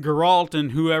Geralt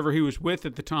and whoever he was with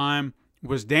at the time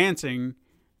was dancing,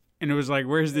 and it was like,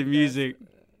 where's the music?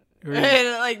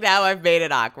 Like, now I've made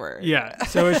it awkward. Yeah,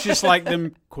 so it's just like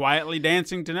them quietly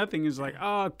dancing to nothing. It's like,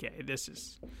 oh, okay, this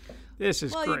is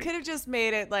Well, great. you could have just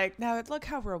made it like, now look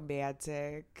how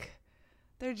romantic.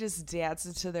 They're just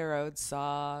dancing to their own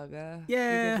song. You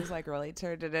Yeah. could just like really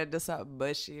turned it into something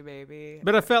mushy, maybe.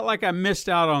 But I felt like I missed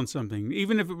out on something,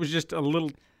 even if it was just a little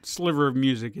sliver of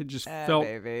music. It just felt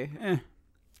Maybe.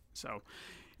 So.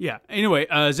 Yeah. Anyway,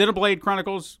 Xenoblade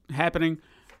Chronicles happening.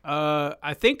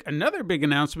 I think another big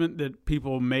announcement that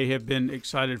people may have been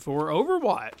excited for,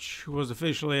 Overwatch was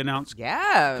officially announced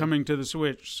Yeah. coming to the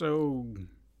Switch. So,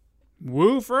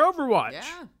 woo for Overwatch.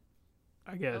 Yeah.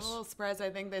 I I'm guess. a little surprised.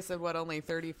 I think they said, only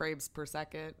 30 frames per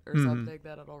second or Mm-hmm. something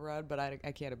that it'll run, but I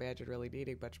can't imagine really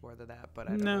needing much more than that. But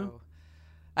I don't No. know.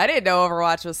 I didn't know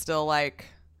Overwatch was still like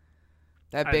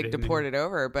that I big to didn't port it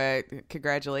over, but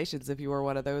congratulations if you were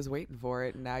one of those waiting for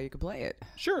it and now you can play it.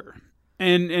 Sure.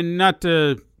 And not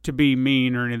to be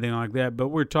mean or anything like that, but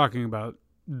we're talking about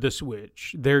the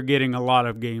Switch. They're getting a lot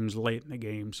of games late in the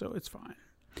game, so it's fine.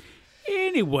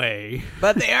 Anyway.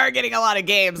 But they are getting a lot of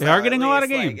games. They are though, getting at a lot of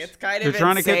least. Like, games. it's kind They're of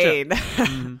trying to catch up.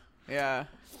 insane. Yeah.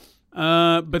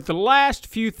 But the last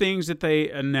few things that they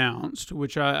announced,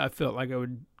 which I felt like I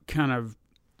would kind of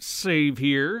save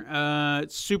here,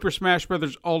 Super Smash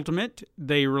Bros. Ultimate.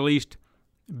 They released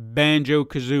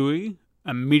Banjo-Kazooie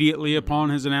immediately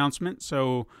upon his announcement,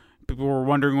 so people were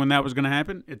wondering when that was going to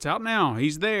happen. It's out now.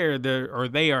 He's there, or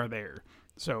they are there.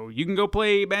 So you can go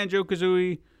play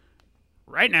Banjo-Kazooie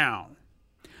right now.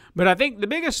 But I think the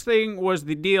biggest thing was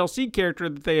the DLC character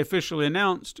that they officially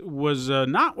announced was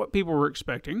not what people were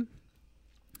expecting.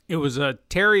 It was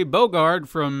Terry Bogard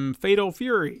from Fatal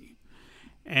Fury.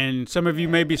 And some of you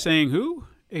may be saying, who?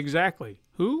 Exactly.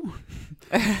 Who?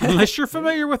 Unless you're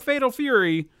familiar with Fatal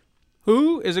Fury,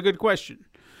 who is a good question.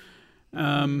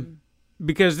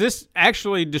 Because this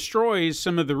actually destroys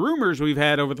some of the rumors we've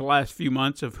had over the last few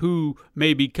months of who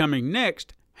may be coming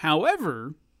next.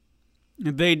 However,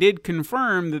 they did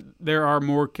confirm that there are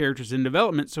more characters in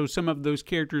development, so some of those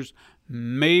characters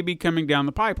may be coming down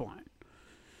the pipeline.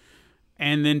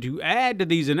 And then to add to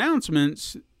these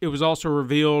announcements, it was also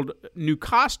revealed new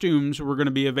costumes were going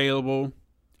to be available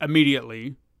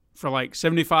immediately for like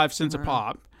 75 cents a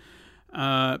pop,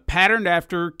 patterned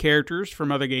after characters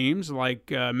from other games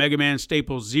like Mega Man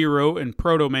Staples Zero and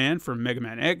Proto Man from Mega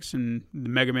Man X and the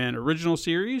Mega Man original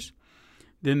series.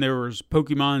 Then there was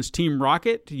Pokemon's Team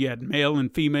Rocket. You had male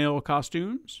and female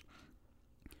costumes.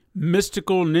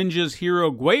 Mystical Ninja's Hero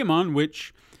Guaemon,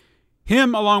 which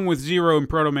him along with Zero and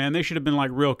Proto Man, they should have been like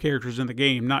real characters in the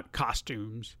game, not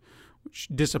costumes, which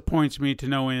disappoints me to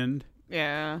no end.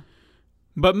 Yeah.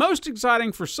 But most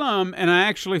exciting for some, and I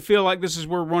actually feel like this is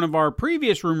where one of our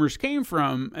previous rumors came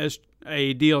from as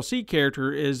a DLC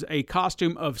character, is a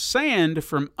costume of Sand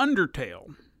from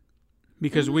Undertale.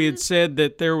 Because we had said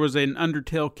that there was an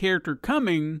Undertale character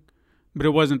coming, but it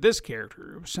wasn't this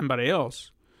character. It was somebody else.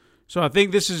 So I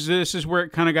think this is where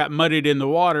it kind of got muddied in the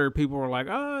water. People were like,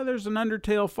 oh, there's an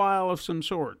Undertale file of some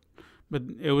sort. But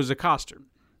it was a costume.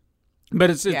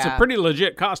 But it's a pretty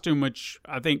legit costume, which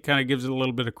I think kind of gives it a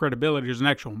little bit of credibility. There's an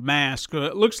actual mask.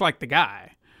 It looks like the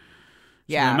guy.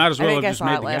 Yeah. So might as well I have think I just saw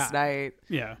made it the last guy. night.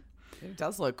 Yeah. It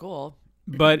does look cool.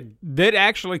 But that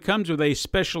actually comes with a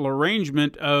special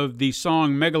arrangement of the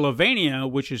song Megalovania,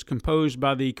 which is composed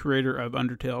by the creator of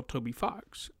Undertale, Toby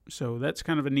Fox. So that's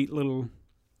kind of a neat little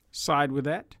side with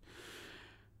that.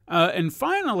 And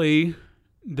finally,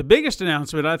 the biggest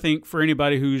announcement, I think, for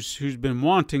anybody who's been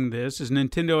wanting this, is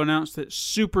Nintendo announced that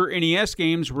Super NES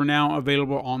games were now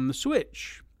available on the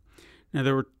Switch. Now,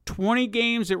 there were 20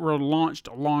 games that were launched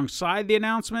alongside the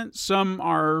announcement. Some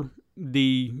are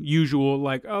the usual,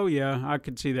 like, oh yeah, I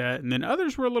could see that. And then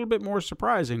others were a little bit more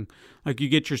surprising. Like you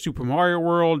get your Super Mario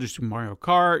World, your Super Mario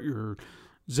Kart, your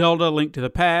Zelda Link to the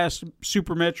Past,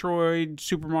 Super Metroid,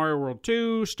 Super Mario World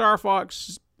 2, Star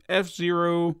Fox,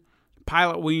 F-Zero,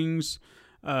 Pilot Wings,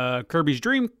 Kirby's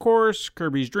Dream Course,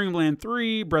 Kirby's Dream Land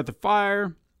 3, Breath of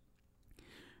Fire.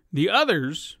 The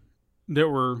others that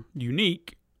were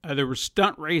unique, there was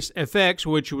Stunt Race FX,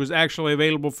 which was actually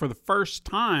available for the first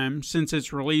time since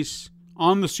its release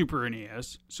on the Super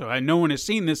NES. So no one has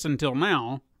seen this until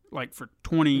now, like for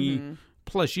 20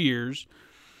 plus years.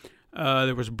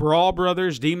 There was Brawl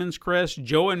Brothers, Demon's Crest,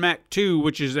 Joe and Mac 2,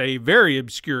 which is a very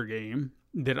obscure game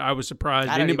that I was surprised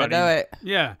I don't anybody. even know it.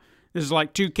 Yeah, this is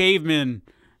like two cavemen.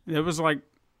 It was like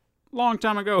a long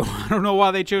time ago. I don't know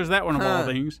why they chose that one of all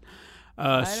things.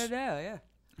 I don't know. Yeah.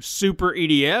 Super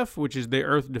EDF, which is the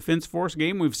Earth Defense Force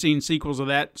game. We've seen sequels of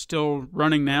that still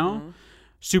running now.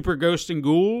 Super Ghosts and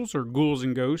Ghouls, or Ghouls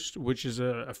and Ghosts, which is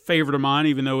a favorite of mine,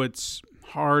 even though it's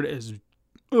hard as...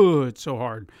 it's so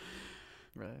hard.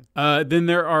 Right. Then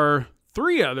there are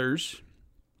 3 others.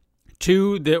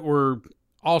 2 that were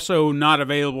also not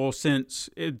available since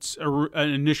its an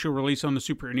initial release on the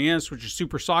Super NES, which is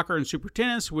Super Soccer and Super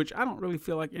Tennis, which I don't really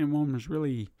feel like anyone was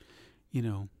really,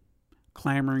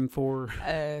 clamoring for.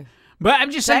 But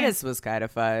I'm just saying. Tennis was kind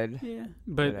of fun. Yeah,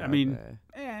 but I mean,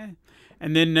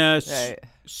 And then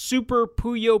Super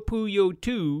Puyo Puyo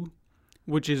 2,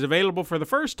 which is available for the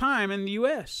first time in the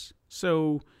U.S.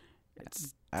 So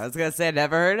I was going to say,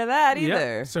 never heard of that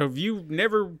either. Yeah. So if you've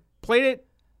never played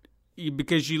it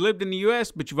because you lived in the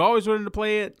U.S., but you've always wanted to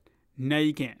play it, now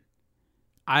you can.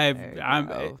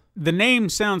 The name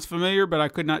sounds familiar, but I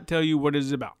could not tell you what it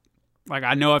is about. Like,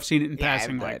 I know I've seen it in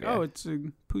passing. Like, it's a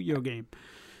Puyo game.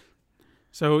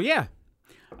 So, yeah.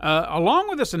 Along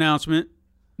with this announcement,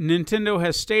 Nintendo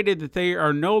has stated that they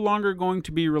are no longer going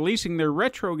to be releasing their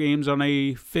retro games on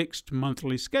a fixed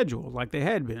monthly schedule like they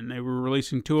had been. They were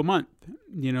releasing 2 a month,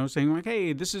 saying like,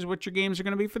 hey, this is what your games are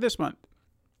going to be for this month.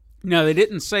 Now, they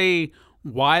didn't say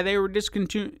why they were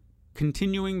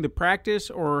continuing the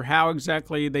practice or how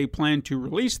exactly they plan to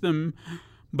release them,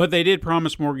 but they did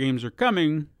promise more games are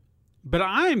coming. But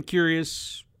I am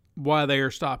curious why they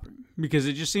are stopping, because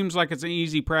it just seems like it's an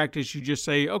easy practice. You just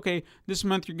say, okay, this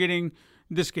month you're getting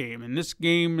this game, and this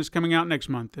game is coming out next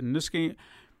month, and this game.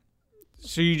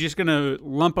 So you're just going to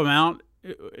lump them out,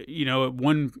 at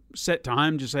one set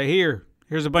time, just say,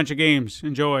 here's a bunch of games,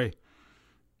 enjoy.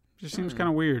 Just seems kind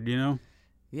of weird,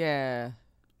 Yeah.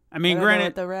 I mean,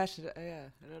 granted, I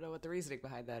don't know what the reasoning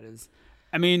behind that is.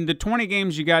 I mean, the 20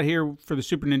 games you got here for the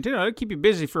Super Nintendo, it'll keep you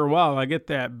busy for a while. I get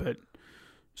that, but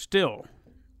still,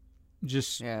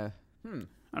 just I don't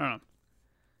know.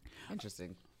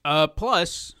 Interesting.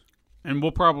 Plus, and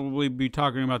we'll probably be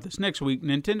talking about this next week,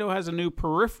 Nintendo has a new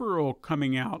peripheral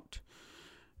coming out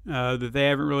that they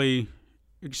haven't really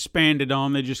expanded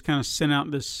on. They just kind of sent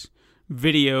out this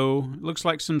video. It looks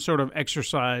like some sort of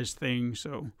exercise thing.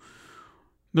 So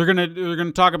they're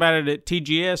gonna talk about it at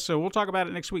TGS. So we'll talk about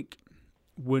it next week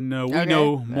when we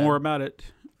know more about it.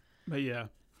 But yeah,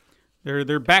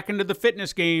 they're back into the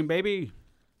fitness game, baby.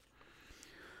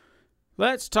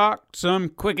 Let's talk some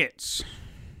Quickets.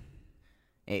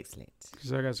 Excellent.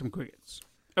 Because I got some Quickets.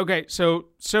 Okay, so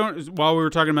while we were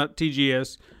talking about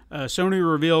TGS,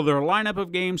 Sony revealed their lineup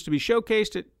of games to be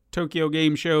showcased at Tokyo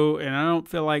Game Show, and I don't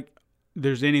feel like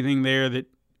there's anything there that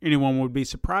anyone would be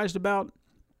surprised about.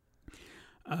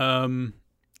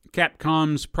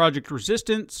 Capcom's Project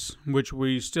Resistance, which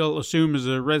we still assume is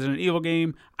a Resident Evil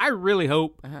game. I really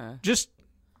hope,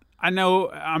 I know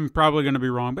I'm probably going to be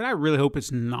wrong, but I really hope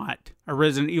it's not a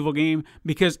Resident Evil game,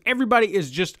 because everybody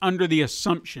is just under the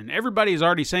assumption. Everybody is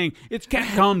already saying it's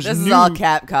Capcom's This is all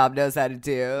Capcom knows how to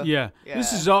do. Yeah.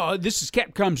 This is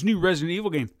Capcom's new Resident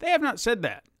Evil game. They have not said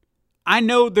that. I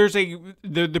know there's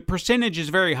the percentage is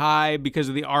very high because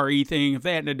of the RE thing. If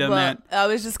they hadn't done that. I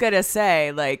was just going to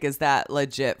say, like, is that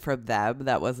legit from them?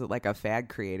 That wasn't like a fan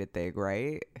created thing,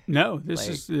 right? No, this like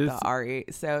is the RE.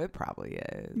 So it probably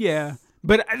is. Yeah.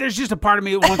 But there's just a part of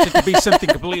me that wants it to be something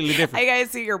completely different. I gotta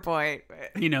see your point.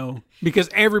 Because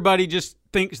everybody just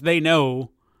thinks they know.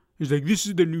 It's like, this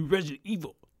is the new Resident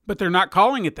Evil. But they're not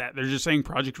calling it that. They're just saying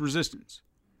Project Resistance.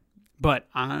 But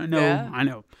I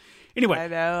know. Anyway.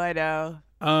 I know.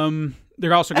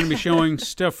 They're also going to be showing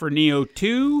stuff for Neo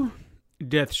 2,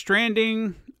 Death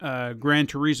Stranding, Gran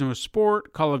Turismo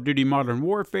Sport, Call of Duty Modern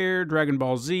Warfare, Dragon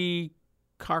Ball Z,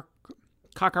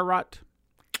 Kakarot.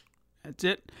 That's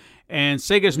it. And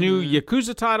Sega's new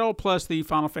Yakuza title, plus the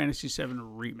Final Fantasy VII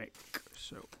Remake.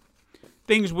 So,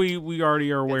 things we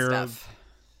already are aware of.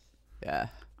 Yeah.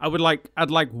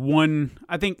 I'd like one.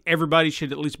 I think everybody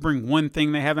should at least bring one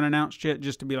thing they haven't announced yet,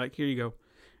 just to be like, here you go.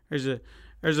 There's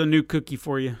a new cookie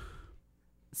for you.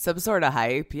 Some sort of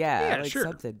hype, Yeah, like sure.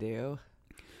 something new.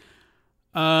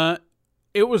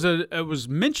 It was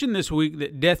mentioned this week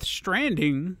that Death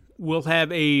Stranding will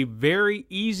have a very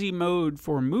easy mode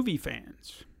for movie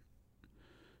fans.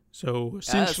 So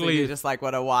essentially, so you just like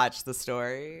want to watch the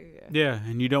story. yeah,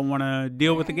 and you don't want to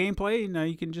deal with the gameplay. No,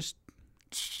 you can just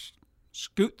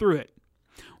scoot through it.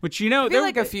 Which I feel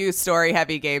like a few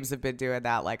story-heavy games have been doing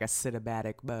that, like a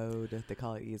cinematic mode. They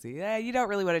call it easy. Yeah, you don't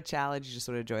really want to challenge; you just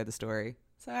want to enjoy the story.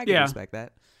 So I can respect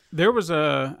that. There was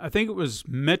I think it was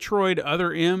Metroid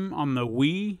Other M on the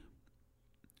Wii.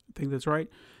 I think that's right.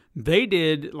 They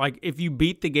did, like, if you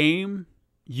beat the game,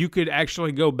 you could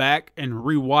actually go back and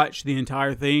rewatch the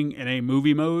entire thing in a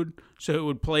movie mode. So it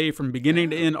would play from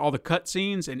beginning to end, all the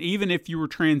cutscenes. And even if you were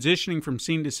transitioning from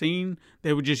scene to scene,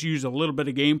 they would just use a little bit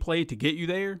of gameplay to get you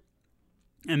there.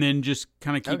 And then just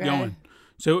kind of keep going.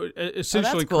 So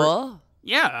essentially, that's cool.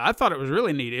 Yeah, I thought it was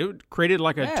really neat. It created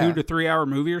like a 2 to 3 hour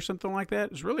movie or something like that.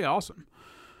 It was really awesome.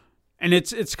 And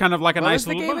it's kind of like a nice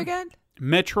little game again?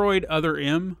 Metroid Other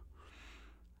M.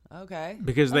 Okay.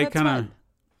 Because they kind of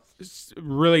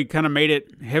really kind of made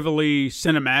it heavily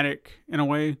cinematic in a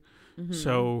way. Mm-hmm.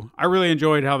 So I really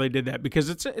enjoyed how they did that because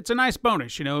it's a nice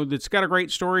bonus, you know. It's got a great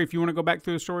story. If you want to go back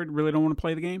through the story, really don't want to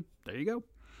play the game, there you go.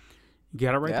 You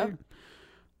got it right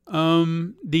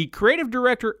there. The creative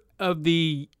director of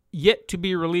the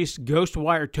yet-to-be-released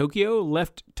Ghostwire Tokyo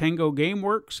left Tango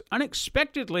Gameworks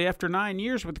unexpectedly after 9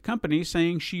 years with the company,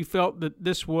 saying she felt that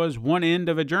this was one end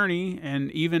of a journey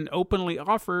and even openly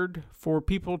offered for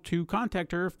people to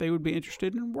contact her if they would be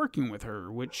interested in working with her,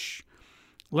 which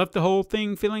left the whole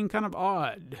thing feeling kind of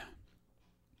odd.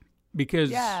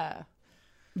 Because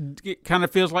it kind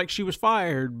of feels like she was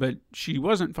fired, but she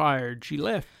wasn't fired. She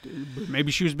left.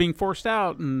 Maybe she was being forced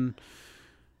out, and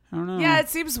I don't know. Yeah, it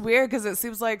seems weird because it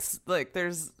seems like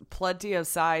there's plenty of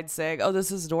sides saying, "Oh, this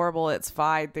is normal. It's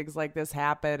fine. Things like this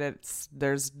happen.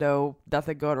 There's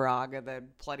nothing going wrong," and then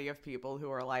plenty of people who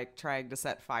are like trying to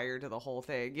set fire to the whole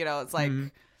thing. You know, it's like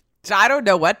I don't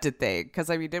know what to think because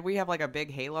I mean, did we have like a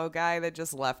big Halo guy that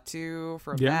just left too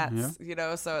from that? Yeah. You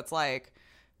know, so it's like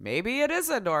maybe it is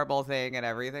a normal thing and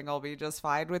everything will be just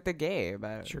fine with the game.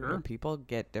 Sure, people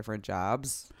get different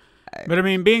jobs. But I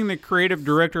mean, being the creative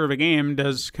director of a game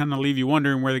does kind of leave you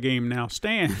wondering where the game now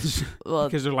stands. Well,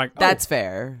 because they're like, that's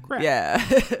fair. Crap. Yeah.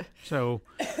 So,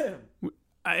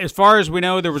 as far as we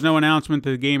know, there was no announcement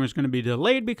that the game is going to be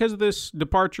delayed because of this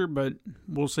departure, but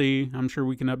we'll see. I'm sure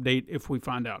we can update if we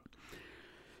find out.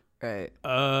 Right.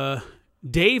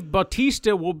 Dave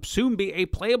Bautista will soon be a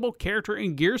playable character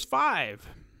in Gears 5.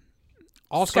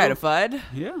 Also, it's kind of fun.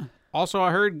 Yeah. Also,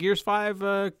 I heard Gears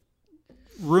 5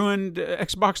 ruined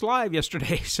Xbox Live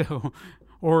yesterday, so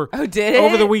did it?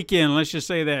 Over the weekend, let's just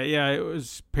say that. Yeah, it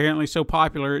was apparently so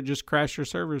popular it just crashed your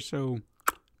servers. So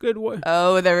good way.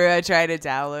 Oh, they were trying to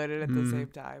download it at the same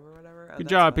time or whatever. Good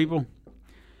job, funny. People.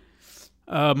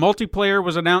 Multiplayer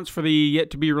was announced for the yet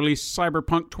to be released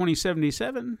Cyberpunk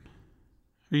 2077.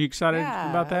 Are you excited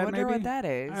about that? I wonder maybe? what that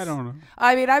is. I don't know.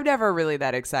 I mean, I'm never really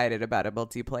that excited about a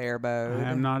multiplayer mode.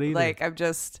 I am not either. Like, I'm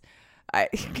just,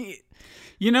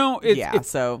 you know,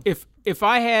 if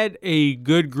I had a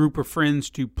good group of friends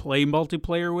to play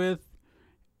multiplayer with,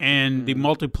 and the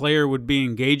multiplayer would be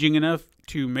engaging enough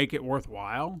to make it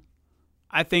worthwhile,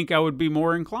 I think I would be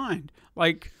more inclined.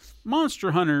 Like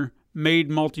Monster Hunter made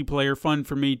multiplayer fun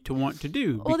for me to want to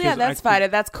do. Well, yeah, that's fine.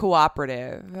 That's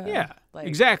cooperative. Yeah,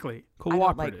 exactly.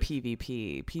 Cooperative. I don't like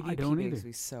PvP. PvP makes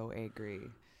me so angry.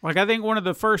 Like, I think one of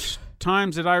the first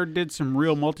times that I did some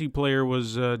real multiplayer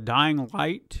was Dying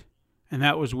Light, and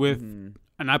that was with,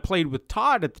 and I played with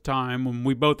Todd at the time when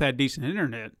we both had decent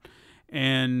internet,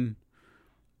 and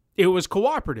it was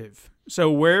cooperative. So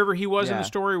wherever he was in the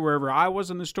story, wherever I was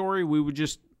in the story, we would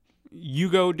just, you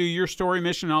go do your story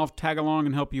mission, I'll tag along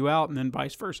and help you out, and then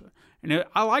vice versa. And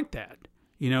I like that,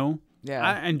 you know? Yeah.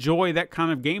 I enjoy that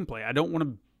kind of gameplay. I don't want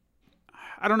to,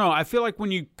 I don't know. I feel like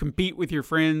when you compete with your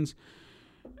friends,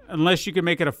 unless you can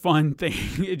make it a fun thing,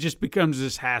 it just becomes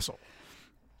this hassle.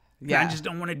 Yeah, I just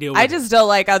don't want to deal with it. I just don't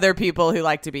like other people who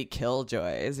like to be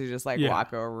killjoys, who just like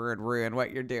walk over and ruin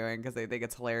what you're doing because they think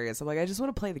it's hilarious. I'm like, I just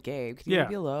want to play the game. Can you leave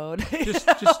me alone? just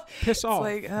piss off.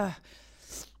 Like,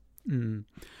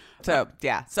 So,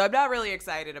 yeah. So I'm not really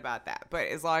excited about that. But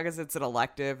as long as it's an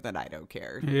elective, then I don't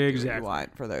care. Exactly. You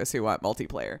want for those who want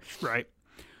multiplayer. Right.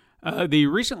 The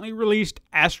recently released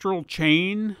Astral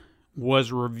Chain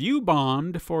was review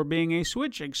bombed for being a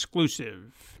Switch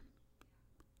exclusive.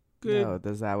 Good. No,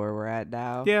 is that where we're at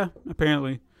now? Yeah,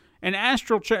 apparently. And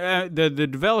the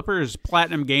developer is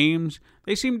Platinum Games.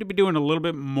 They seem to be doing a little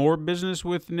bit more business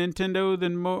with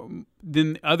Nintendo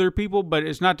than other people, but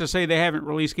it's not to say they haven't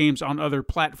released games on other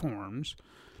platforms.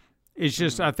 It's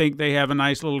just I think they have a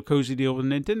nice little cozy deal with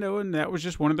Nintendo, and that was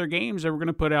just one of their games they were going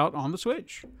to put out on the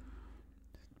Switch.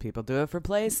 People do it for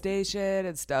PlayStation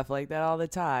and stuff like that all the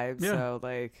time. Yeah. So,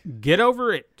 like, get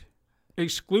over it.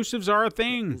 Exclusives are a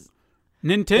thing.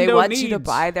 Nintendo they want needs you to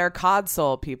buy their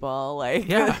console, people. Like,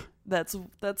 Yeah. that's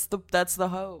the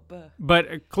hope.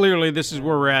 But clearly, this is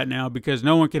where we're at now because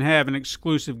no one can have an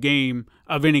exclusive game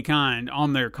of any kind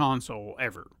on their console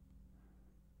ever.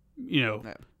 You know,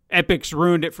 No. Epic's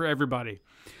ruined it for everybody.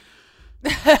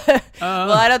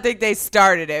 Well, I don't think they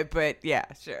started it, but yeah,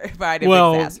 sure. Might have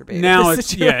Well, exacerbated now the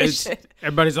it's yeah, it's situation.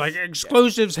 everybody's like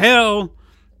exclusives. Hell,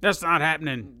 that's not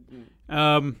happening.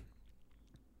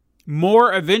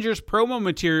 More Avengers promo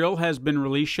material has been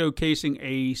released showcasing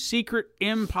a Secret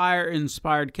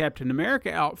Empire-inspired Captain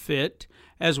America outfit,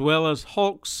 as well as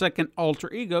Hulk's second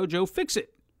alter ego, Joe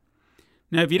Fixit.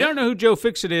 Now, if you don't know who Joe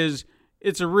Fixit is,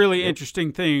 it's a really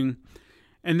interesting thing,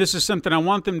 and this is something I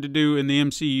want them to do in the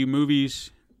MCU movies.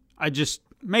 I just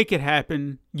make it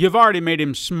happen. You've already made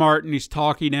him smart, and he's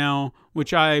talky now,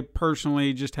 which I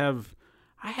personally just have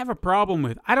a problem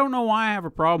with. I don't know why I have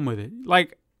a problem with it.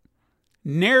 Like,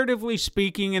 narratively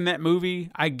speaking in that movie,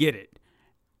 I get it.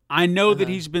 I know that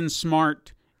he's been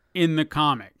smart in the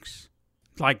comics.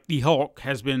 Like the Hulk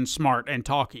has been smart and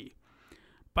talky.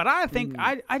 But I think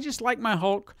I just like my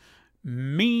Hulk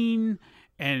mean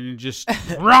and just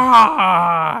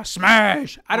rah,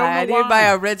 smash. I don't know why. need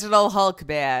my original Hulk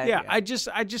man. Yeah, I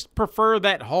just prefer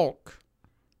that Hulk.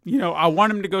 You know, I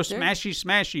want him to go smashy,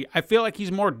 smashy. I feel like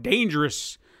he's more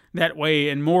dangerous that way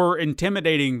and more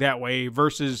intimidating that way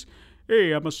versus,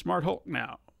 hey, I'm a smart Hulk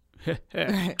now.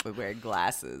 With wearing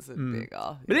glasses and big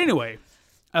all. But anyway,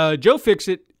 Joe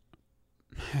Fixit,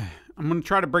 I'm going to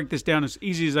try to break this down as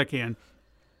easy as I can.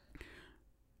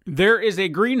 There is a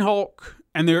Green Hulk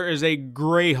and there is a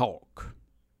Gray Hulk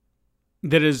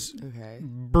that is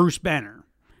Bruce Banner.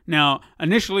 Now,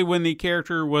 initially when the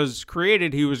character was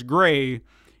created, he was gray,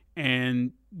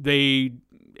 and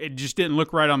it just didn't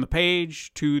look right on the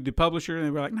page to the publisher. And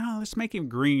they were like, no, let's make him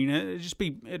green.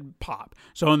 It'd pop.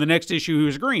 So in the next issue, he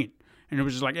was green. And it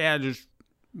was just like,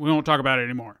 we won't talk about it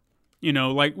anymore. You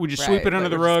know, like we just sweep it under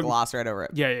the rug. Gloss right over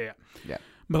it. Yeah.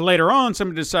 But later on,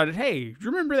 somebody decided, hey, do you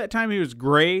remember that time he was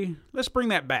gray? Let's bring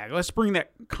that back. Let's bring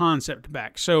that concept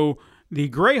back. So the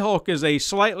Gray Hulk is a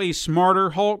slightly smarter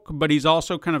Hulk, but he's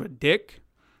also kind of a dick.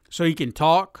 So he can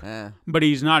talk, but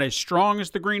he's not as strong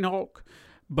as the Green Hulk.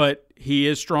 But he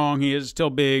is strong. He is still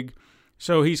big.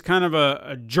 So he's kind of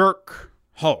a jerk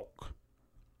Hulk,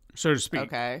 so to speak.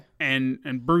 Okay.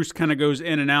 And Bruce kind of goes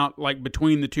in and out like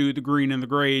between the two, the green and the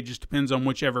gray. It just depends on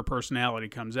whichever personality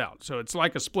comes out. So it's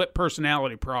like a split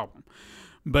personality problem.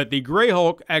 But the Gray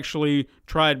Hulk actually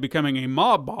tried becoming a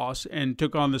mob boss and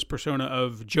took on this persona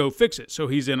of Joe Fixit. So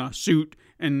he's in a suit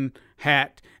and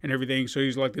hat and everything. So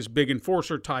he's like this big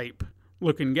enforcer type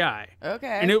looking guy.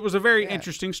 Okay. And it was a very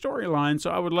interesting storyline.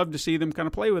 So I would love to see them kind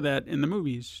of play with that in the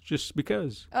movies just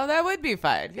because. Oh, that would be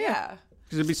fun. Yeah.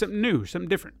 Because it'd be something new, something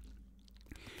different.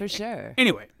 For sure.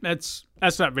 Anyway, that's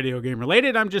not video game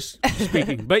related. I'm just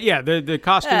speaking. But yeah, the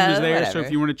costume is there. Whatever. So if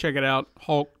you want to check it out,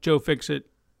 Hulk, Joe Fixit,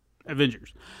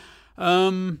 Avengers.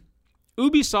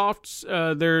 Ubisoft's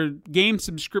their game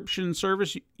subscription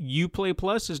service Uplay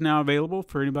Plus is now available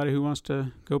for anybody who wants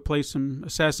to go play some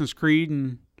Assassin's Creed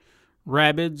and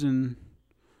Rabbids and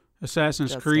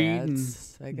Assassin's Just Creed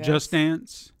Dance, I and guess. Just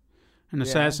Dance and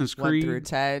Assassin's 1 Creed through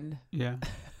 10. Yeah.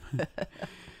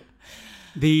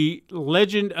 The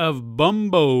Legend of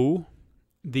Bumbo,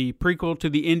 the prequel to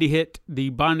the indie hit The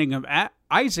Binding of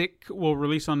Isaac, will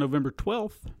release on November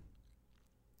 12th.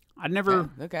 I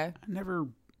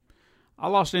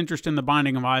lost interest in The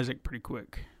Binding of Isaac pretty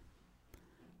quick.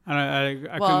 I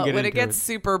couldn't Well, get when into it gets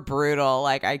super brutal,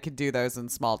 like I could do those in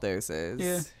small doses.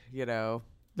 Yeah. You know,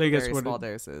 I guess very what small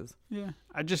doses. Yeah.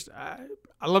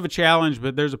 I love a challenge,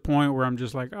 but there's a point where I'm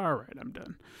just like, all right, I'm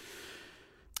done.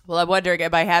 Well, I'm wondering,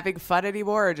 am I having fun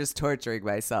anymore or just torturing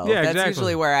myself? Yeah, That's exactly.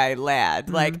 usually where I land.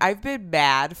 Mm-hmm. Like, I've been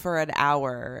mad for an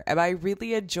hour. Am I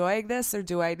really enjoying this or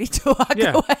do I need to walk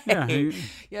Yeah. away? Yeah.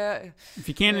 Yeah. If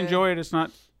you can't enjoy it, it's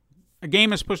not. A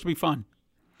game is supposed to be fun.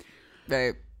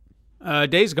 Right.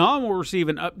 Days Gone will receive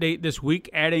an update this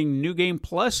week, adding New Game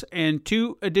Plus and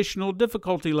 2 additional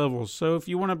difficulty levels. So if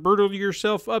you want to brutal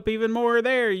yourself up even more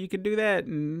there, you can do that,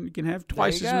 and you can have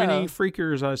twice as many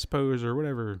freakers, I suppose, or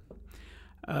whatever.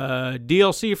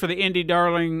 DLC for the indie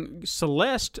darling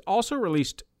Celeste also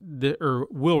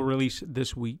will release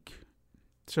this week.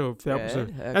 So if that was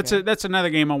Good. that's another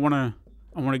game I want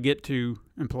to get to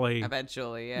and play.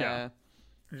 Eventually, yeah.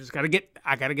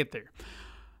 I gotta get there.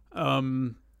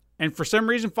 And for some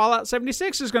reason, Fallout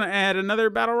 76 is going to add another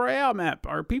Battle Royale map.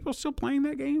 Are people still playing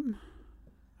that game?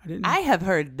 I have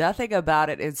heard nothing about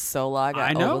it in so long.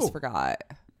 I know. almost forgot.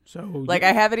 So, I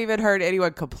haven't even heard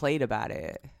anyone complain about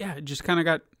it. Yeah, it just kind of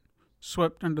got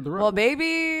swept under the rug. Well,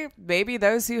 maybe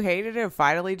those who hated it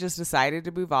finally just decided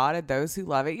to move on, and those who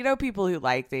love it, people who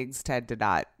like things tend to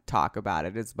not talk about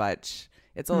it as much.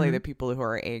 It's only the people who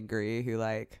are angry who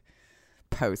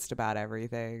post about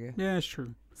everything. Yeah, it's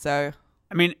true. So,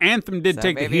 I mean, Anthem did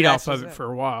take the heat off of it it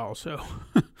for a while, so.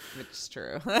 Which is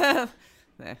true.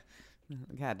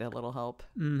 Had a little help.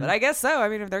 But I guess so. I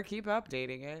mean, if they keep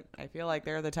updating it, I feel like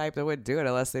they're the type that wouldn't do it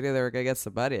unless they knew they were going to get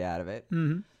some money out of it.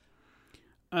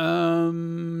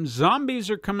 Zombies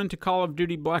are coming to Call of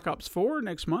Duty Black Ops 4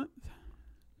 next month.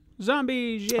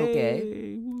 Zombies, yay.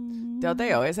 Okay. Don't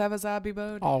they always have a zombie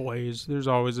mode? Always. There's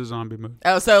always a zombie mode.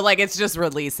 Oh, so it's just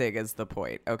releasing is the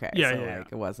point. Okay. Yeah, so yeah.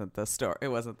 It wasn't the story. It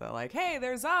wasn't the hey,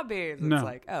 there's zombies. It's No.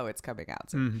 it's coming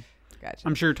out soon. Gotcha.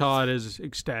 I'm sure Todd is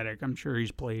ecstatic. I'm sure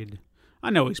he's played. I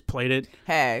know he's played it.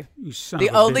 Hey, You son the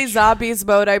of a only bitch. zombies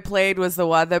mode I played was the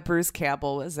one that Bruce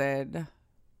Campbell was in.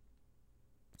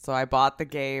 So I bought the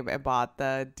game and bought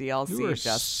the DLC You are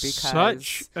just because.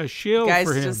 such a shill Guys,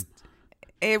 for him.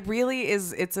 it really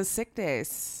is. It's a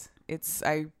sickness.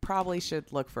 I probably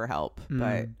should look for help,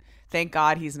 but thank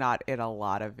God he's not in a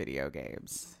lot of video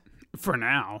games. For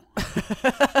now.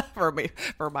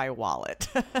 for my wallet.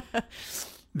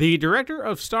 The director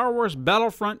of Star Wars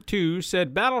Battlefront 2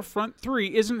 said Battlefront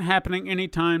 3 isn't happening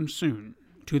anytime soon.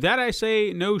 To that I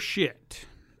say, no shit.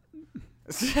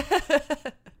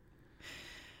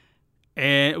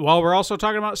 And while we're also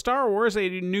talking about Star Wars,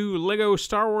 a new LEGO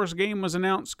Star Wars game was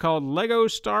announced called LEGO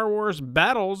Star Wars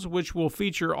Battles, which will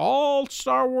feature all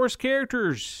Star Wars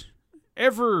characters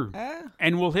ever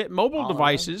and will hit mobile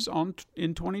devices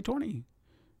in 2020.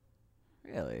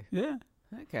 Really? Yeah.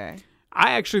 Okay.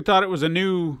 I actually thought it was a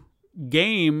new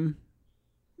game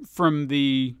from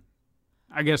the,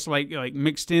 I guess,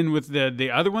 mixed in with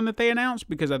the other one that they announced,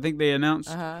 because I think they announced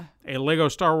a LEGO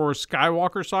Star Wars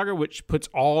Skywalker Saga, which puts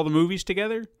all the movies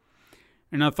together.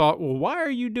 And I thought, well, why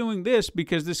are you doing this?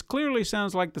 Because this clearly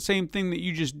sounds like the same thing that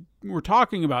you just were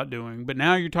talking about doing, but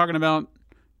now you're talking about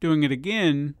doing it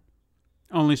again,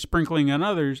 only sprinkling on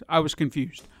others. I was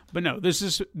confused. But no, this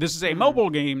is a mobile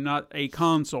game, not a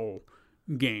console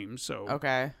game. So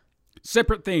Okay.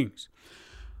 separate things.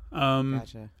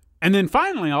 Gotcha. And then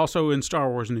finally, also in Star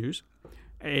Wars news,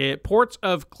 ports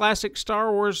of classic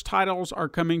Star Wars titles are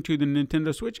coming to the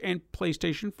Nintendo Switch and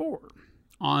PlayStation 4.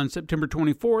 On September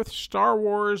 24th, Star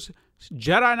Wars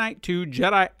Jedi Knight 2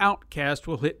 Jedi Outcast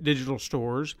will hit digital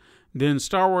stores. Then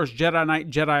Star Wars Jedi Knight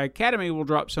Jedi Academy will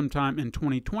drop sometime in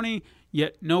 2020,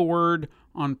 yet no word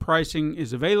on pricing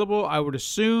is available. I would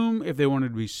assume if they wanted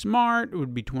to be smart, it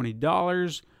would be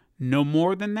 $20. No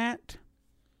more than that.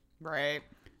 Right.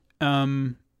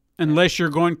 Unless you're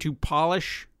going to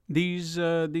polish these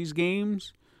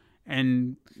games,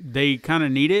 and they kind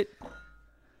of need it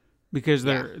because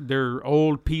they're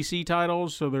old PC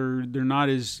titles, so they're not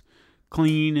as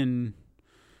clean and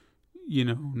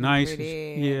nice.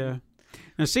 Yeah.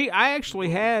 Now, see, I actually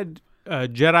had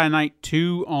Jedi Knight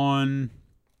 2 on,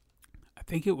 I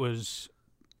think it was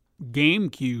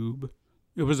GameCube.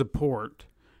 It was a port.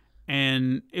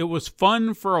 And it was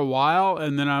fun for a while,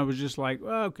 and then I was just like,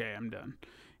 well, okay, I'm done.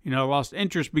 I lost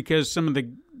interest because some of the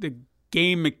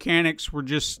game mechanics were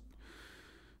just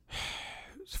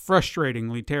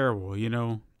frustratingly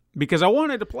terrible, because I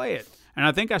wanted to play it. And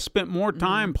I think I spent more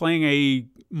time playing a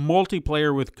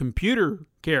multiplayer with computer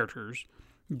characters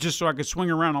just so I could swing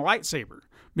around a lightsaber,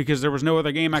 because there was no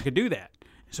other game I could do that.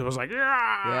 So I was like,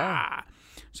 yeah.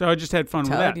 So I just had fun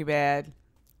with that. Told you, man.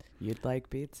 You'd like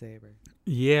Beat Saber.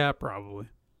 Yeah, probably.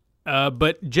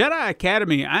 But Jedi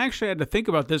Academy, I actually had to think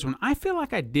about this one. I feel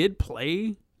like I did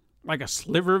play a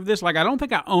sliver of this. I don't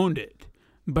think I owned it,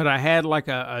 but I had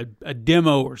a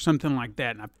demo or something like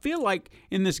that. And I feel like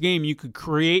in this game you could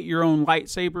create your own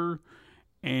lightsaber,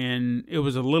 and it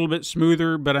was a little bit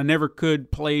smoother, but I never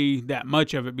could play that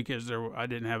much of it because I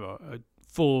didn't have a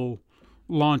full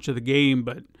launch of the game.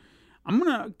 But I'm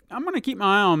gonna keep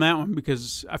my eye on that one,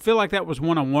 because I feel like that was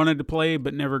one I wanted to play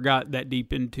but never got that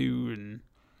deep into, and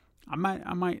I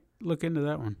might look into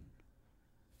that one.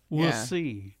 We'll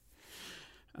see.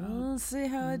 We'll see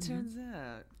how it turns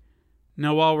out.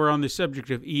 Now, while we're on the subject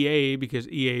of EA, because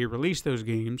EA released those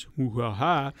games,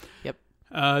 Yep.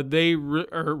 They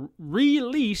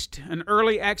released an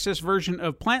early access version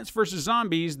of Plants vs.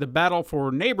 Zombies: The Battle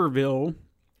for Neighborville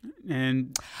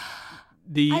And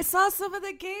I saw some of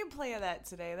the gameplay of that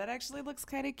today. That actually looks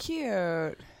kind of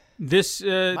cute. this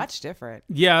Much different.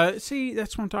 yeah, see,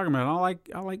 that's what I'm talking about.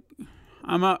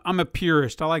 I'm a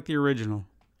purist. I like the original.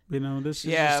 This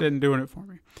is just isn't doing it for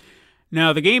me.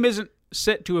 Now, the game isn't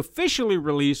set to officially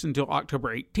release until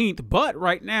October 18th, but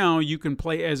right now you can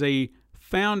play as a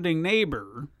founding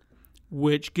neighbor,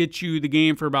 which gets you the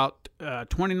game for about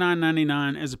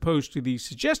 $29.99 as opposed to the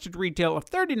suggested retail of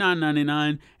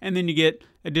 $39.99, and then you get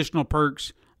additional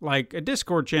perks like a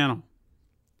Discord channel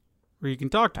where you can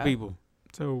talk to people.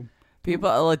 So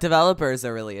developers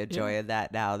are really enjoying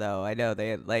that now, though. I know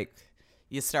they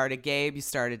you start a game, you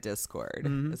start a Discord.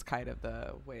 It's kind of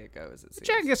the way it goes. Which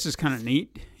I guess is kind of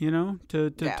neat, to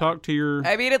talk to your...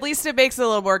 I mean, at least it makes it a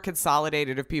little more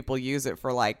consolidated if people use it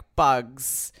for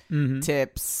bugs,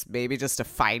 tips, maybe just to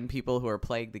find people who are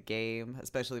playing the game,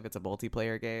 especially if it's a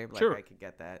multiplayer game. Sure. I could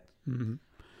get that.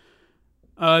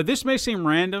 This may seem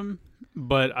random,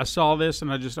 but I saw this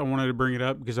and I wanted to bring it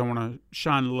up because I want to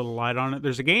shine a little light on it.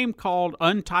 There's a game called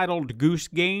Untitled Goose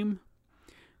Game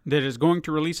that is going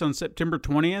to release on September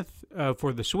 20th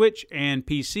for the Switch and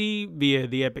PC via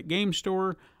the Epic Game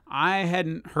Store. I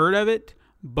hadn't heard of it,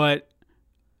 but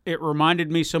it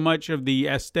reminded me so much of the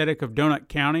aesthetic of Donut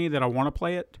County that I want to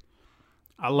play it.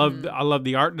 I love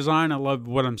the art design. I love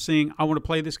what I'm seeing. I want to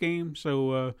play this game,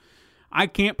 so I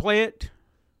can't play it.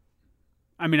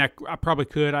 I mean, I probably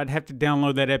could. I'd have to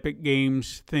download that Epic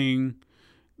Games thing,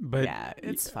 but yeah,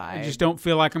 it's fine. I just don't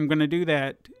feel like I'm going to do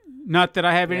that. Not that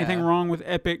I have anything wrong with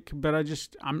Epic, but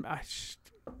I'm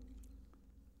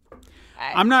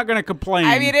not going to complain.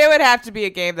 I mean, it would have to be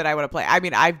a game that I want to play. I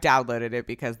mean, I've downloaded it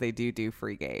because they do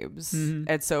free games,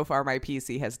 and so far my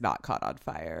PC has not caught on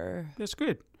fire. That's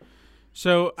good.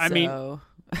 So I mean,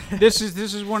 this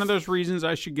is one of those reasons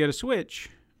I should get a Switch.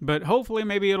 But hopefully,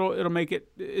 maybe it'll make it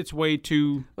its way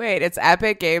to... Wait, it's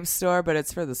Epic Game Store, but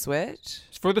it's for the Switch?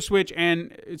 It's for the Switch,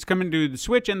 and it's coming to the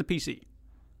Switch and the PC.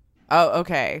 Oh,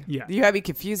 okay. Yeah. You had me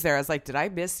confused there. I was like, did I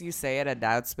miss you say an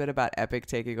announcement about Epic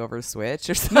taking over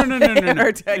Switch or something? No.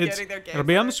 Or getting their It'll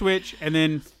be on the Switch, and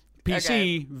then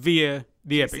PC via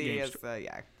the Epic Game Store.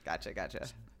 Yeah, gotcha.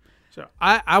 So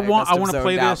I want to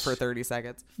play this for 30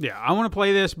 seconds. Yeah, I want to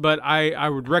play this, but I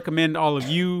would recommend all of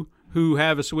you who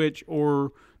have a Switch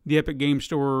or the Epic Game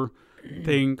Store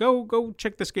thing, go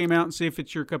check this game out and see if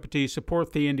it's your cup of tea.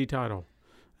 Support the indie title.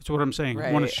 That's what I'm saying. Right.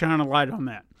 I want to shine a light on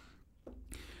that.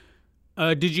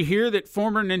 Did you hear that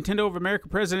former Nintendo of America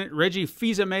president Reggie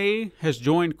Fils-Aimé has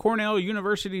joined Cornell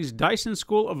University's Dyson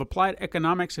School of Applied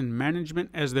Economics and Management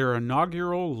as their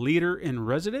inaugural leader in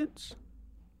residence?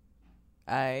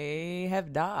 I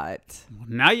have not. Well,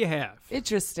 now you have.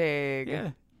 Interesting.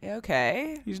 Yeah.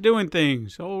 Okay. He's doing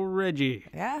things. Old Reggie.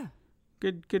 Yeah.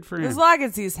 Good for him. As long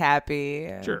as he's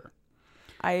happy. Sure.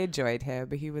 I enjoyed him.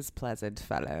 He was a pleasant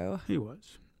fellow. He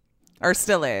was. Or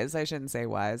still is. I shouldn't say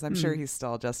was. I'm sure he's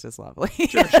still just as lovely.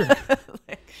 Sure.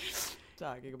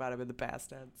 Talking about him in the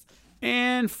past tense.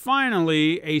 And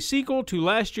finally, a sequel to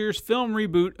last year's film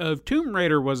reboot of Tomb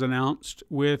Raider was announced,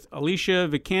 with Alicia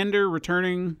Vikander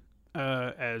returning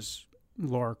as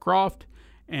Lara Croft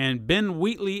and Ben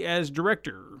Wheatley as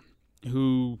director,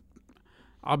 who,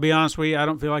 I'll be honest with you, I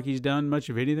don't feel like he's done much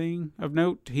of anything of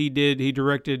note. He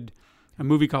directed a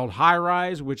movie called High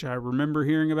Rise, which I remember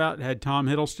hearing about. It had Tom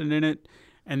Hiddleston in it.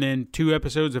 And then 2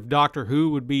 episodes of Doctor Who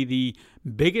would be the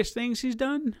biggest things he's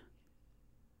done.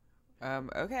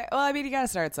 Okay. Well, I mean, you got to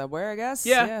start somewhere, I guess.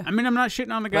 Yeah. I mean, I'm not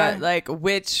shitting on the guy. But, like,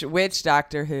 which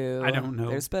Doctor Who? I don't know.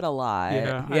 There's been a lot.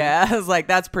 Yeah. I was like,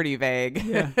 that's pretty vague.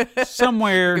 Yeah.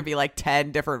 Somewhere. It could be like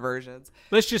 10 different versions.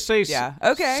 Let's just say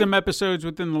okay. Some episodes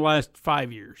within the last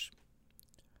 5 years.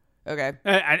 Okay.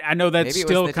 I know that's Maybe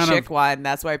still it was the chick one.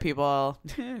 That's why people...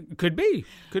 Could be.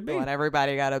 What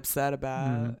everybody got upset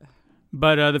about.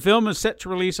 But the film is set to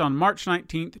release on March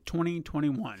 19th,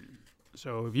 2021.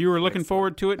 So if you were looking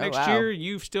forward to it next year,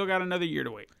 you've still got another year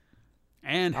to wait.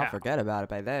 And I'll forget about it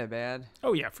by then, man.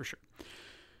 Oh, yeah, for sure.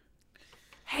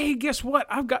 Hey, guess what?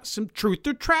 I've got some truth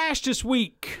or trash this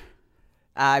week.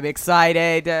 I'm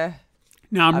excited.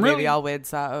 Now, maybe I'll win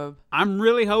something. I'm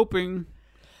really hoping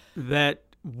that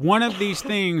one of these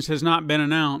things has not been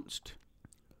announced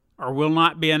or will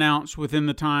not be announced within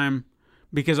the time,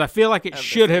 because I feel like it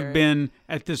should have been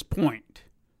at this point,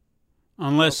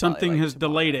 unless something has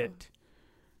delayed it.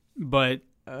 But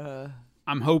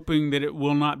I'm hoping that it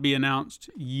will not be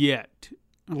announced yet,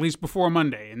 at least before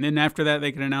Monday. And then after that,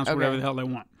 they can announce whatever the hell they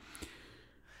want.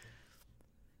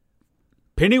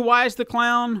 Pennywise the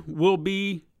Clown will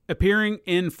be appearing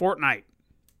in Fortnite.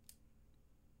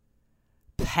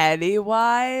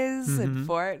 Pennywise in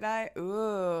Fortnite?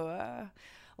 Ooh.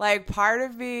 Like, part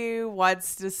of me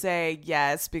wants to say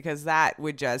yes, because that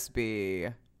would just be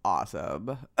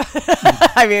awesome.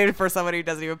 I mean, for someone who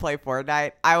doesn't even play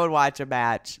Fortnite, I would watch a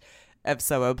match of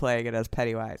someone playing it as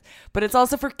Pennywise. But it's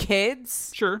also for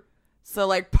kids. Sure. So,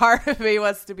 like, part of me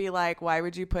wants to be like, why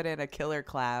would you put in a killer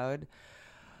clown?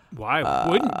 Why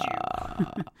wouldn't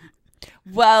you?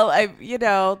 Well, I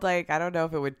don't know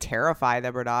if it would terrify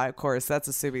them or not. Of course, that's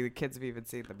assuming the kids have even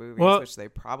seen the movies, which they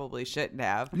probably shouldn't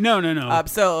have. No.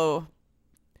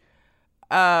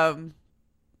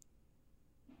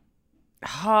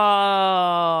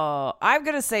 I'm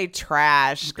gonna say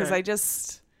trash, because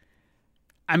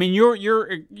I mean, your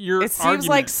it seems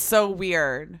like so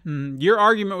weird. Your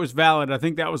argument was valid. I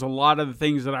think that was a lot of the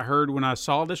things that I heard when I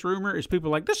saw this rumor. Is people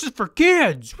like, this is for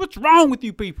kids. What's wrong with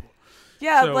you people?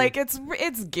 Yeah, So- like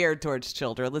it's geared towards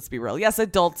children. Let's be real. Yes,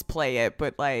 adults play it,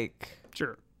 but like,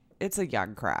 Sure. it's a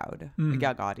young crowd, a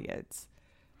young audience.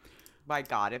 My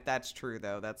God, if that's true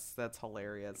though, that's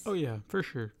hilarious. Oh yeah, for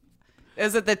sure.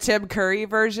 Is it the Tim Curry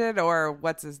version, or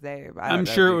what's his name? I don't I'm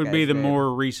know sure the it would be guy's the name.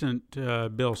 more recent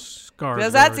Bill Skarsgård.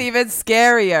 Because that's even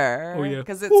scarier. Oh, yeah.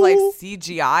 Because it's like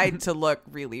CGI to look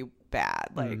really bad,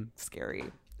 like scary.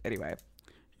 Anyway,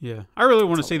 Yeah, I really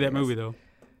want to see that hilarious. movie though.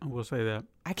 I will say that.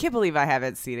 I can't believe I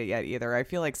haven't seen it yet either. I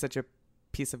feel like such a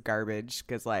piece of garbage,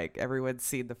 because like everyone's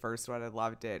seen the first one and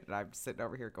loved it, and I'm sitting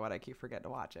over here going, I keep forgetting to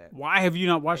watch it. Why have you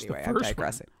not watched Anyway, the I'm first one?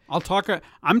 digressing. I'm talking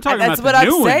That's about what the I'm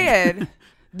new one. saying.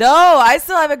 No, I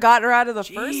still haven't gotten around to the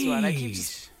first one. I keep Jeez.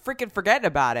 just freaking forgetting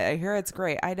about it. I hear it's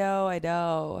great. I know.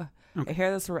 I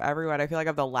hear this from everyone. I feel like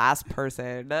I'm the last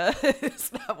person to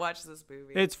not watch this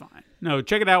movie. It's fine. No,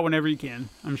 check it out whenever you can.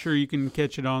 I'm sure you can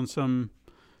catch it on some.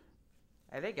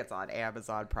 I think it's on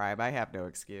Amazon Prime. I have no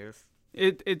excuse.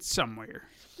 It's somewhere.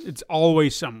 It's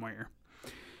always somewhere.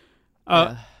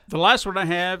 The last one I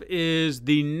have is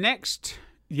the next.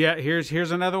 Yeah,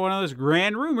 here's another one of those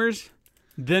grand rumors.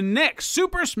 The next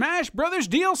Super Smash Brothers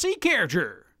DLC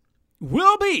character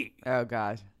will be Oh,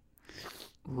 God.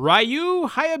 Ryu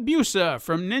Hayabusa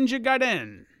from Ninja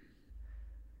Gaiden.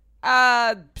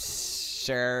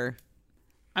 Sure.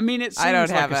 I mean, it seems I don't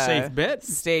like have a safe bet.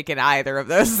 stake in either of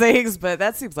those things, but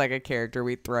that seems like a character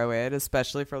we'd throw in,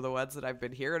 especially for the ones that I've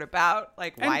been hearing about.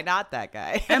 Like, why not that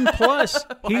guy? And plus,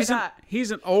 Why not?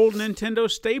 he's an old Nintendo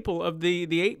staple of the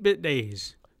 8-bit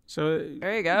days. So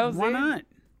There you go. why see? not?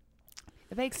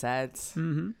 It makes sense.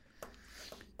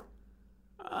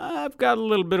 I've got a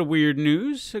little bit of weird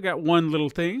news. I got one little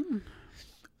thing.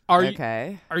 Are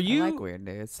Okay. are you- I like weird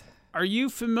news. you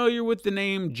familiar with the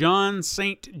name John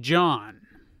St. John?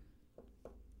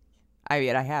 I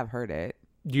mean, I have heard it.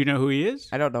 Do you know who he is?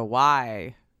 I don't know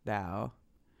why now.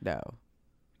 No.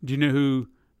 Do you know who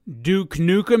Duke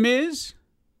Nukem is?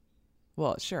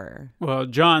 Well, sure. Well,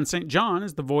 John St. John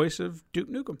is the voice of Duke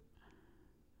Nukem.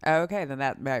 Okay, then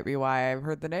that might be why I've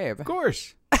heard the name. Of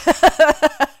course.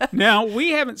 Now,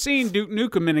 we haven't seen Duke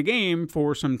Nukem in a game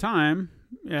for some time.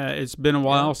 It's been a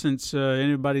while since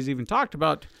anybody's even talked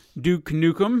about Duke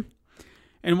Nukem.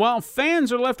 And while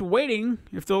fans are left waiting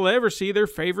if they'll ever see their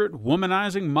favorite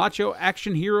womanizing macho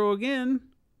action hero again,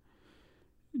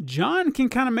 John can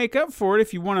kind of make up for it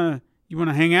if you want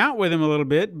to hang out with him a little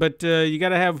bit. But you got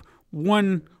to have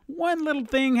one little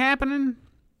thing happening.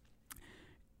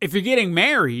 If you're getting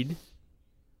married,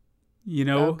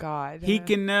 Oh, God. he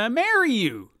can marry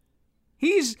you.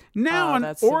 He's now Oh, an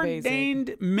that's amazing.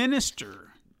 ordained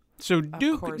minister. So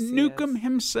Duke course he Nukem is.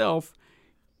 himself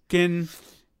can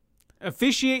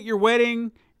officiate your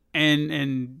wedding,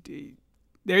 and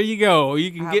there you go.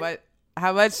 You can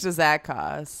How much does that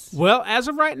cost? Well, as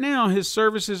of right now, his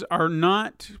services are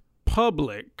not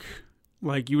public.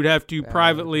 Like, you would have to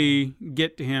privately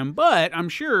get to him. But I'm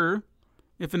sure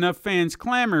if enough fans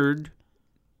clamored,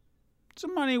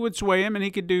 some money would sway him, and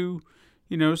he could do,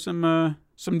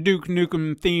 some Duke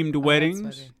Nukem themed weddings.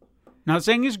 funny. Not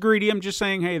saying he's greedy. I'm just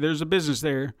saying, hey, there's a business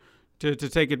there to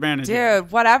take advantage of.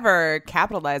 Dude, whatever.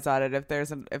 Capitalize on it. If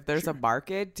there's a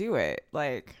market, do it.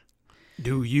 Like,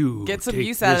 Do you get some take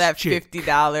use out of this that chick?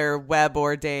 $50 web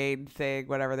ordained thing,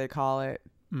 whatever they call it.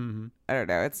 Mm-hmm. I don't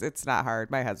know. It's not hard.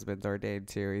 My husband's ordained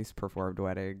too. He's performed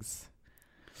weddings.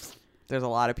 There's a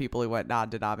lot of people who went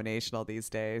non-denominational these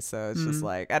days, so it's just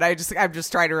like, and I'm just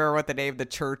trying to remember what the name, the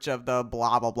Church of the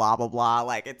blah blah blah blah blah.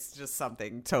 Like, it's just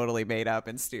something totally made up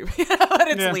and stupid, but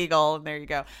it's legal, and there you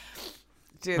go.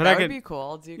 Dude, But that I would could- be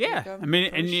cool. Duke Yeah, Nukem, I mean,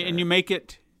 for and sure. you make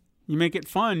it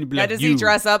fun. You'd be Now, like, does you. he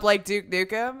dress up like Duke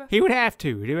Nukem? He would have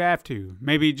to. He'd have to.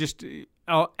 Maybe just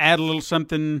I'll add a little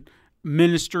something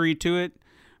ministry to it,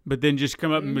 but then just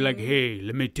come up and be like, hey,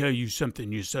 let me tell you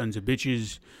something, you sons of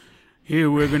bitches.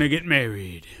 Here we're going to get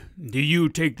married. Do you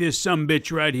take this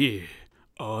sumbitch right here,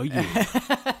 Oh,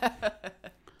 yeah.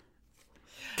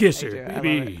 Kiss her, do. I love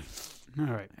baby. All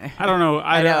right. I don't know.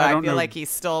 I know. I don't feel know. like he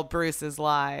stole Bruce's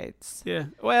lines. Yeah.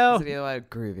 Well, To be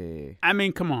like groovy. I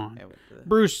mean, come on.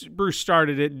 Bruce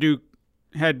started it. Duke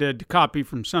had to copy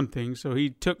from something, so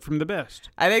he took from the best.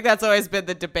 I think that's always been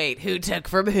the debate. Who took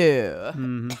from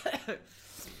who?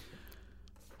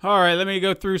 All right, let me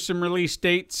go through some release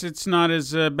dates. It's not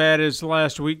as bad as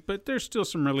last week, but there's still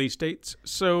some release dates.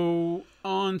 So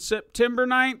on September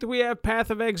 9th, we have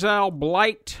Path of Exile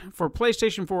Blight for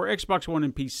PlayStation 4, Xbox One,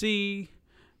 and PC.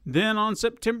 Then on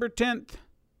September 10th,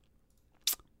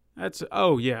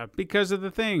 because of the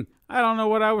thing. I don't know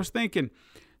what I was thinking.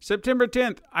 September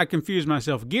 10th, I confused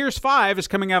myself. Gears 5 is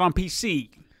coming out on PC.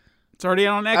 It's already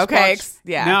out on Xbox. Okay,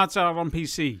 yeah. Now it's out on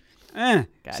PC.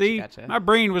 Gotcha. My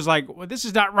brain was like, well, this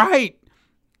is not right.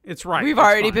 It's right. We've It's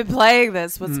already fine. been playing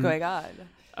this. What's going on?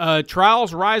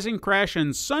 Trials, Rising, Crash,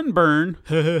 and Sunburn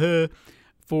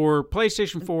for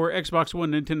PlayStation 4, Xbox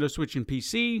One, Nintendo Switch, and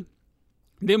PC.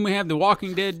 Then we have The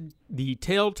Walking Dead, the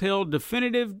Telltale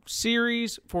Definitive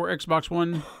Series for Xbox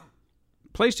One,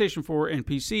 PlayStation 4, and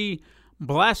PC.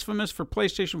 Blasphemous for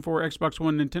PlayStation 4, Xbox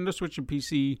One, Nintendo Switch, and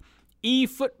PC.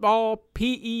 eFootball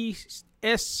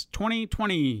PES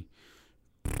 2020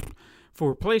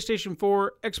 for PlayStation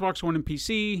 4, Xbox One, and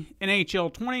PC.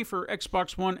 NHL 20 for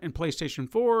Xbox One and PlayStation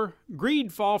 4.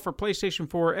 Greedfall for PlayStation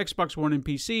 4, Xbox One, and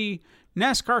PC.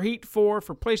 NASCAR Heat 4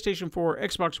 for PlayStation 4,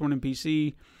 Xbox One, and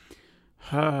PC.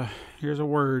 Here's a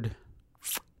word.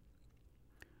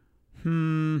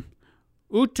 Utawari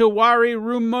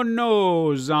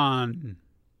Rumonozan.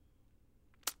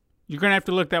 You're going to have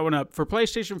to look that one up. For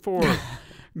PlayStation 4,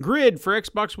 Grid for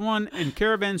Xbox One, and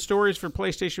Caravan Stories for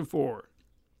PlayStation 4.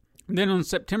 Then on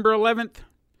September 11th,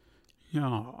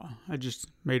 I just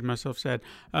made myself sad.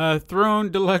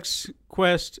 Throne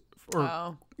Quest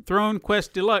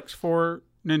Deluxe for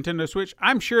Nintendo Switch.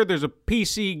 I'm sure there's a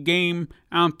PC game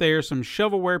out there, some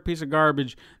shovelware piece of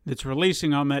garbage that's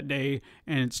releasing on that day,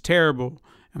 and it's terrible,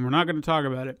 and we're not going to talk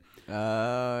about it.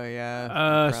 Oh,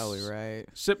 yeah. You're probably right.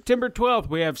 September 12th,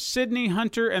 we have Sydney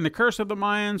Hunter and the Curse of the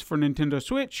Mayans for Nintendo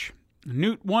Switch.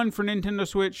 Newt 1 for Nintendo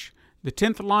Switch. The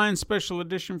 10th Line Special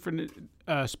Edition for the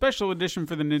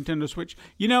Nintendo Switch.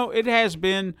 It has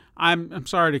been, I'm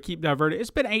sorry to keep diverting, it's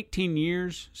been 18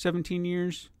 years, 17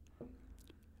 years.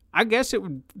 I guess it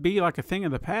would be like a thing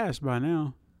of the past by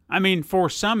now. I mean, for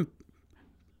some,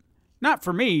 not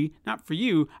for me, not for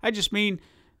you. I just mean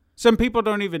some people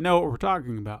don't even know what we're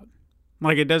talking about.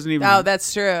 Like it doesn't even. Oh,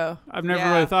 that's true. I've never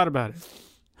really thought about it.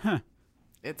 Huh.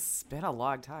 It's been a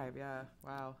long time. Yeah.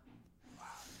 Wow.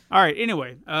 All right.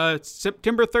 Anyway,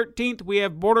 September 13th, we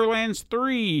have Borderlands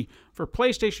 3 for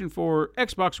PlayStation 4,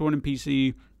 Xbox One, and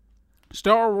PC.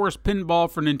 Star Wars Pinball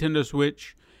for Nintendo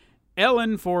Switch.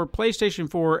 Ellen for PlayStation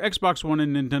 4, Xbox One,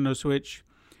 and Nintendo Switch.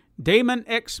 Daemon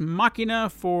X Machina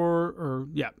for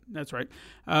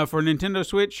Nintendo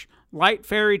Switch. Light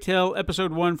Fairy Tale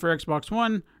Episode 1 for Xbox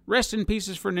One. Rest in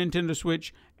Pieces for Nintendo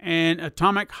Switch. And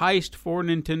Atomic Heist for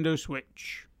Nintendo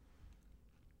Switch.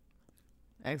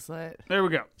 Excellent. There we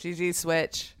go. GG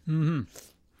Switch. Mm-hmm.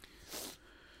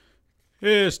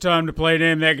 It's time to play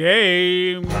Name That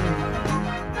Game.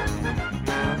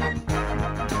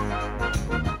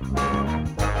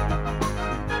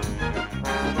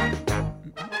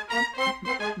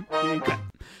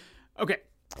 Okay.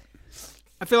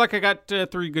 I feel like I got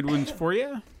 3 good ones for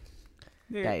you.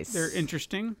 Nice. They're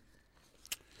interesting.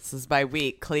 This is my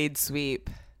week. Clean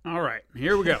sweep. All right.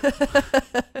 Here we go.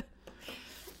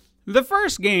 The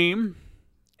first game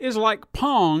is like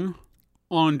Pong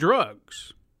on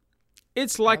drugs.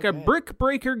 It's like a brick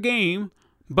breaker game,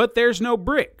 but there's no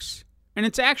bricks, and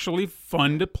it's actually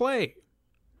fun to play.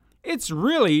 It's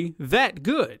really that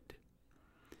good.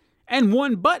 And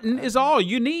one button is all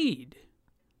you need.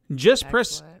 Just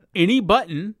press any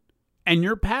button, and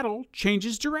your paddle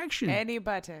changes direction. Any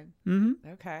button.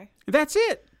 Mm-hmm. Okay. That's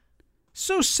it.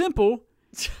 So simple,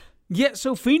 yet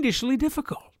so fiendishly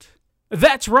difficult.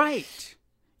 That's right.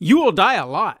 You will die a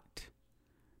lot.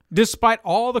 Despite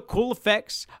all the cool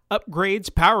effects,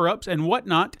 upgrades, power-ups, and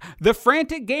whatnot, the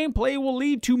frantic gameplay will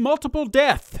lead to multiple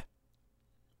death,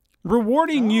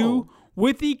 rewarding you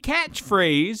with the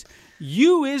catchphrase,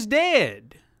 "You is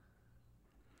dead."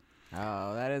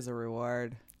 Oh, that is a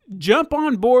reward. Jump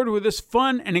on board with this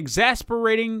fun and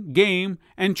exasperating game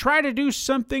and try to do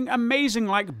something amazing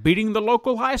like beating the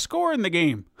local high score in the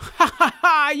game. Ha ha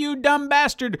ha, you dumb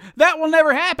bastard. That will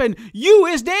never happen. You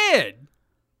is dead.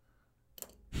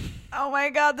 Oh my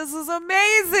God, this is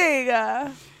amazing.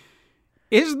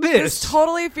 Is This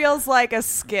totally feels like a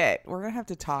skit. We're going to have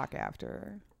to talk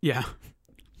after. Yeah.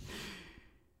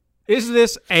 Is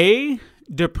this A,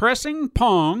 Depressing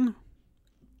Pong.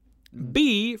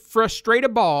 B, Frustrate a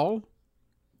Ball.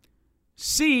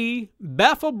 C,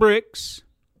 Baffle Bricks.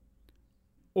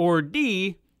 Or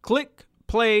D, Click,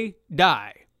 Play,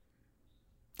 Die.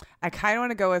 I kind of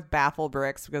want to go with Baffle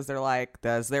Bricks because they're like,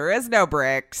 there is no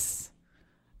bricks.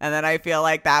 And then I feel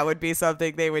like that would be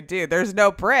something they would do. There's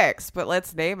no bricks, but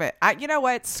let's name it. You know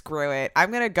what? Screw it. I'm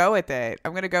going to go with it.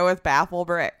 I'm going to go with Baffle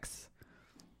Bricks.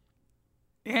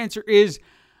 The answer is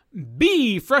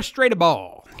B, Frustrate a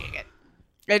Ball.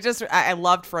 I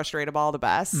loved Frustrate a Ball the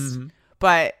best.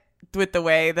 But with the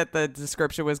way that the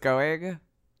description was going,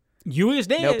 You is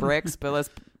dead. no bricks, but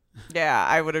yeah,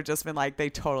 I would have just been like, they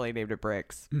totally named it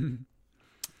bricks.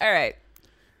 All right.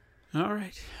 All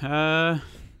right.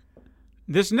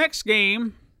 This next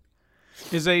game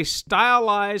is a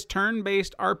stylized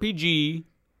turn-based RPG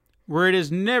where it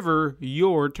is never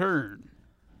your turn.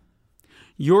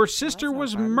 Your sister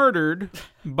was murdered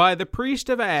by the priest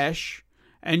of Ash,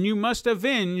 and you must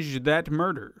avenge that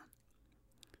murder.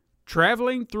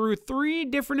 Traveling through 3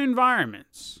 different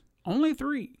environments. Only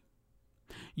 3.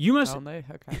 You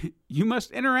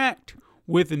must interact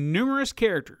with numerous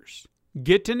characters,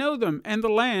 get to know them and the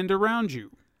land around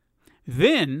you.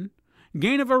 Then,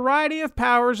 gain a variety of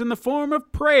powers in the form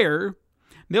of prayer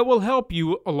that will help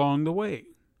you along the way.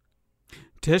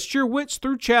 Test your wits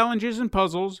through challenges and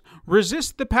puzzles,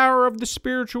 resist the power of the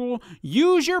spiritual,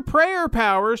 use your prayer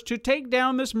powers to take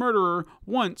down this murderer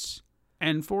once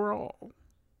and for all.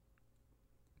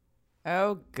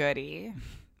 Oh, goody.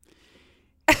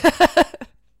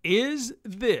 Is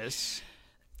this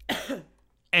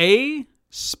A,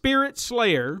 Spirit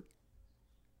Slayer,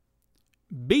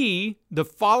 B, The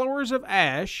Followers of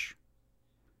Ash,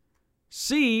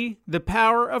 C, The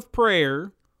Power of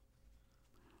Prayer,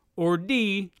 or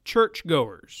D,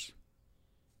 Churchgoers?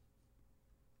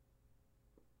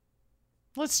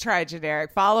 Let's try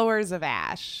generic. Followers of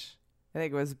Ash. I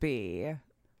think it was B.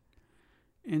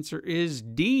 Answer is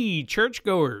D,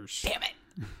 Churchgoers. Damn it.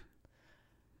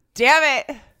 Damn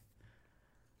it.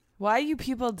 Why do you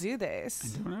people do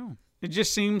this? I don't know. It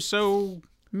just seems so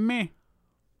meh,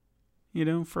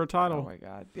 for a title. Oh, my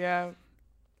God. Yeah.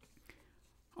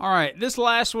 All right, this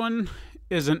last one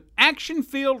is an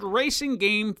action-filled racing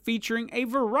game featuring a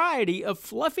variety of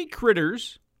fluffy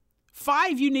critters,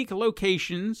 5 unique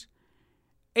locations,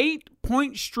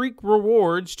 8-point streak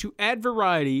rewards to add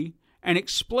variety, and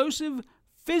explosive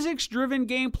physics-driven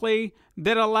gameplay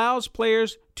that allows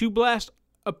players to blast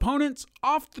opponents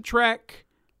off the track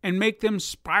and make them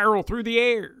spiral through the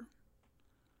air.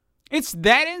 It's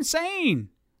that insane,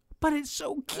 but it's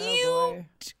so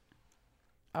cute.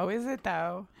 Oh, is it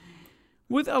though?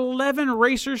 With 11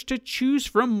 racers to choose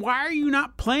from, why are you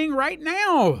not playing right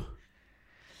now?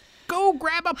 Go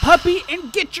grab a puppy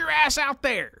and get your ass out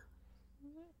there.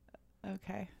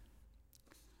 Okay.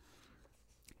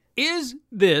 Is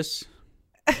this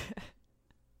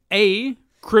A,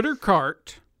 Critter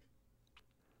Kart,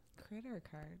 Critter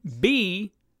Kart,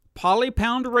 B,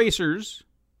 Polypound Racers,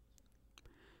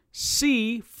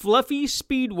 C, Fluffy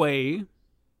Speedway,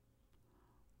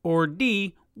 or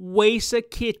D,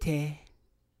 Wasakite?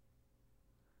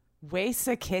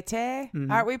 Wasakite?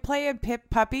 Aren't we playing Pip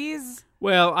Puppies?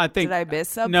 Well, I think... Did I miss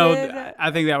something? No,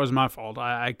 I think that was my fault.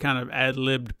 I kind of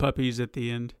ad-libbed puppies at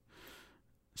the end.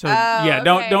 So, yeah,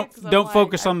 don't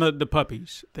focus on the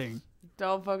puppies thing.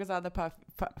 Don't focus on the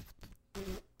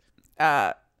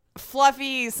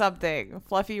Fluffy something.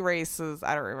 Fluffy races.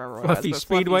 I don't remember what Fluffy it was,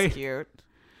 but Speedway? Fluffy's cute.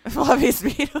 Fluffy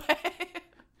Speedway.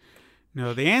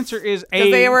 No, the answer is A.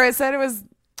 Because they were said it was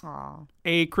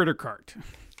A, Critter Kart.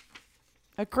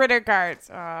 a Critter Kart.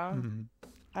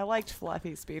 I liked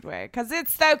Fluffy Speedway because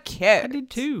it's so cute. I did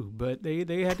too, but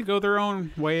they had to go their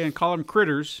own way and call them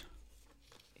critters.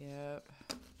 Yep.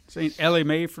 This ain't Ellie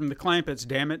Mae from the Clampets,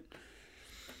 damn it.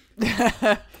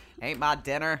 Ain't my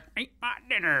dinner. Ain't my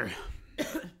dinner.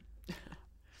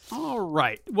 All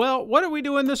right. Well, what are we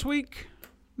doing this week?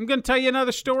 I'm going to tell you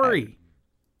another story.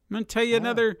 I'm going to tell you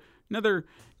another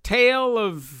tale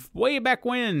of way back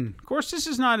when. Of course, this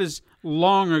is not as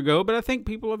long ago, but I think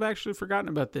people have actually forgotten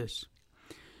about this.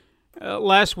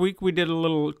 Last week, we did a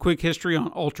little quick history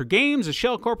on Ultra Games, a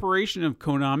shell corporation of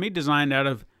Konami designed out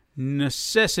of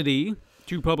necessity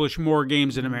to publish more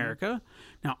games in America.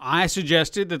 Now, I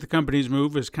suggested that the company's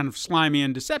move was kind of slimy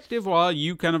and deceptive, while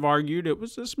you kind of argued it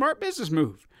was a smart business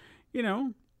move. You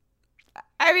know.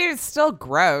 I mean, it's still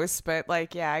gross, but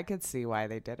yeah, I could see why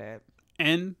they did it.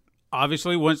 And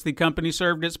obviously, once the company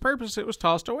served its purpose, it was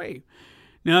tossed away.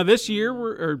 Now, this week,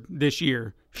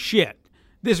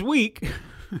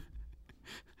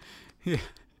 yeah,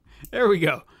 there we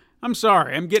go. I'm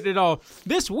sorry, I'm getting it all.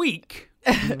 This week,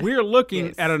 We're looking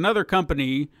Yes. at another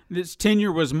company that's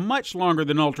tenure was much longer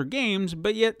than Ultra Games,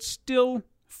 but yet still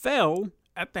fell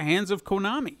at the hands of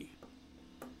Konami.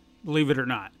 Believe it or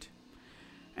not.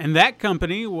 And that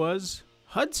company was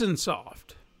Hudson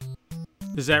Soft.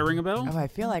 Does that ring a bell? Oh, I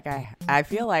feel like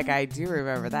I do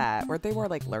remember that. Weren't they more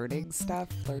like learning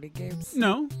games?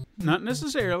 No, not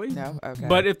necessarily. No? Okay.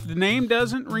 But if the name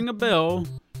doesn't ring a bell,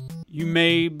 you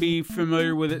may be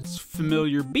familiar with its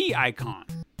familiar bee icon.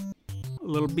 A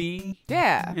little bee,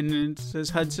 yeah. and then it says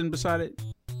Hudson beside it.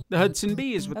 The Hudson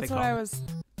Bee is what That's they what call I it. was.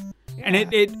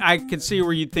 And I could see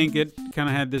where you'd think it kind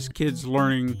of had this kid's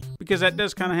learning, because that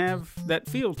does kind of have that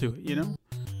feel to it, you know?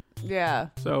 Yeah.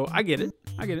 So I get it.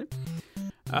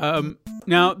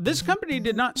 Now, this company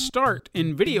did not start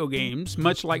in video games.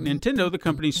 Much like Nintendo, the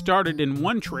company started in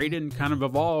one trade and kind of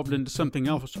evolved into something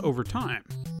else over time.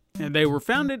 And they were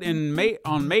founded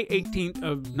on May 18th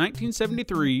of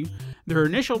 1973. Their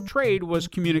initial trade was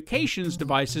communications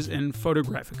devices and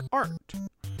photographic art.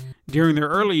 During their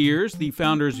early years, the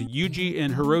founders Yuji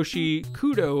and Hiroshi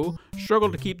Kudo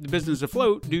struggled to keep the business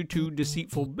afloat due to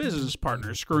deceitful business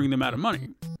partners screwing them out of money.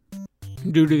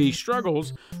 Due to these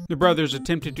struggles, the brothers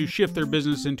attempted to shift their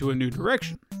business into a new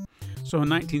direction. So in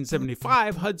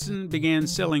 1975, Hudson began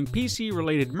selling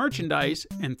PC-related merchandise,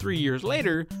 and 3 years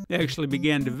later, they actually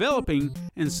began developing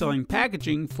and selling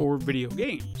packaging for video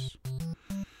games.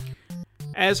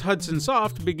 As Hudson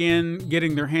Soft began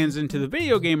getting their hands into the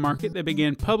video game market, they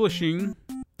began publishing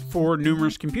for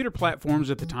numerous computer platforms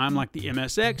at the time, like the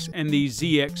MSX and the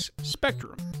ZX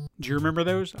Spectrum. Do you remember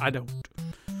those? I don't.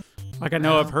 Like, I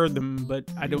know I've heard them, but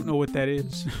I don't know what that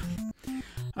is.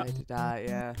 I did not.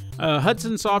 Yeah.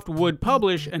 Hudson Soft would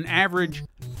publish an average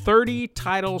 30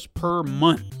 titles per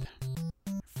month,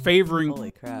 favoring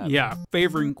Holy crap.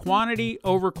 favoring quantity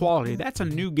over quality. That's a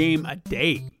new game a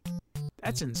day.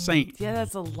 That's insane. Yeah,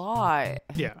 that's a lot.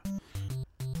 Yeah.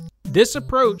 This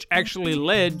approach actually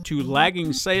led to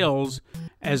lagging sales,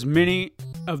 as many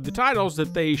of the titles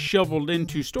that they shoveled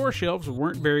into store shelves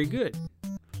weren't very good.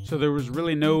 So there was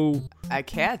really no... I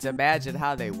can't imagine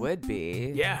how they would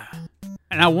be. Yeah.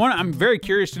 And I'm very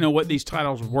curious to know what these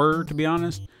titles were, to be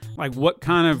honest. Like, what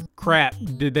kind of crap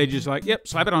did they just like, yep,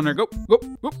 slap it on there, go.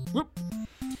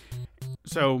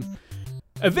 So,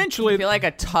 eventually... I feel like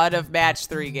a ton of match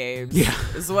 3 games. Yeah.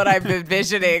 Is what I'm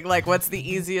envisioning. Like, what's the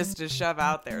easiest to shove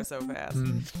out there so fast?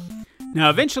 Now,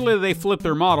 eventually they flipped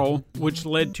their model, which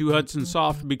led to Hudson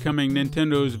Soft becoming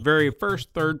Nintendo's very first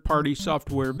third-party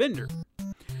software vendor.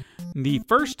 The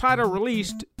first title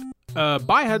released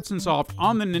by Hudson Soft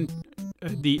on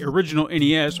the original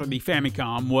NES, or the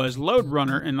Famicom, was Lode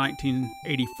Runner in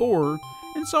 1984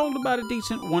 and sold about a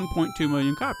decent 1.2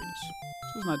 million copies.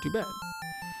 So it's not too bad.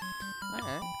 All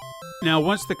right. Now,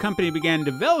 once the company began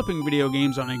developing video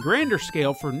games on a grander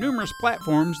scale for numerous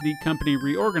platforms, the company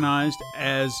reorganized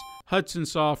as Hudson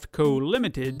Soft Co.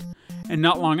 Limited, and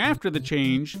not long after the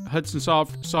change, Hudson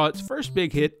Soft saw its first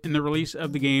big hit in the release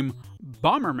of the game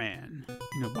Bomberman.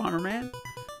 You know Bomberman?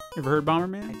 Ever heard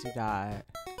Bomberman? I do not.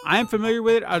 I am familiar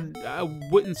with it. I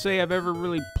wouldn't say I've ever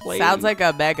really played. Sounds like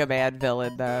a Mega Man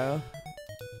villain, though.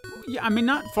 Yeah, I mean,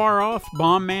 not far off.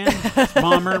 Bomberman.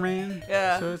 Bomberman.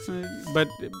 Yeah. So but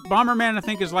Bomberman, I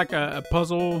think, is like a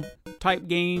puzzle type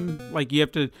game. Like, you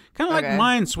have to kind of like Okay.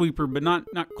 Minesweeper, but not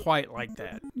quite like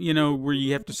that. You know, where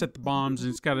you have to set the bombs and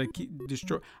it's got to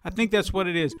destroy. I think that's what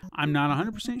it is. I'm not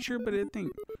 100% sure, but I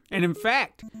think. And in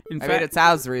fact, I mean, it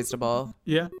sounds reasonable.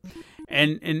 yeah.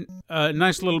 And a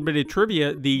nice little bit of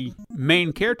trivia, the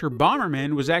main character,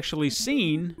 Bomberman, was actually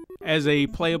seen as a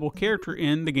playable character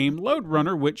in the game Lode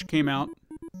Runner, which came out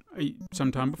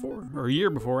sometime before, or a year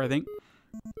before, I think.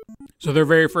 So their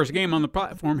very first game on the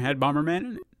platform had Bomberman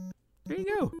in it. There you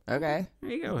go. Okay.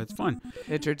 There you go. It's fun.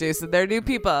 Introducing their new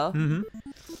people.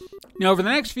 Now, over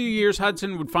the next few years,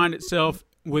 Hudson would find itself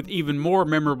with even more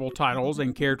memorable titles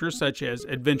and characters such as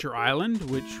Adventure Island,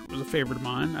 which was a favorite of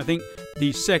mine. I think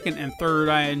the second and third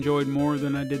I enjoyed more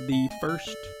than I did the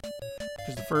first.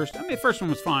 Because the first one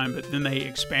was fine, but then they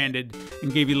expanded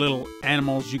and gave you little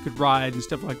animals you could ride and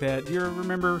stuff like that. Do you ever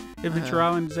remember Adventure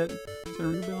Island? Does that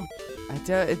ring a bell?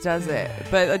 It doesn't.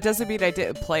 But it doesn't mean I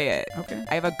didn't play it. Okay.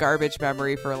 I have a garbage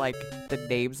memory for, like, the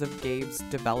names of games,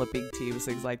 developing teams,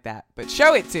 things like that. But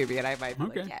show it to me and I might be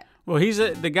Okay. like, yeah. Well,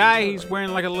 the guy, he's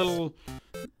wearing like a little,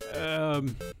 I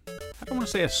don't want to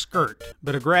say a skirt,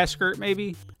 but a grass skirt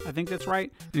maybe. I think that's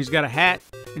right. And he's got a hat,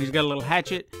 and he's got a little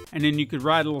hatchet, and then you could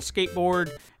ride a little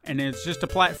skateboard, and it's just a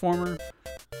platformer.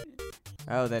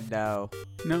 Oh, then no.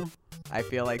 No? I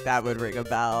feel like that would ring a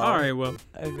bell. All right, well,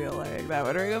 I feel like that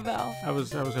would ring a bell. I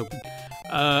was hoping.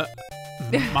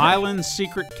 Mylan's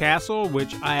Secret Castle,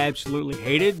 which I absolutely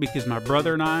hated because my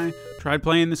brother and I tried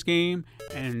playing this game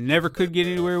and never could get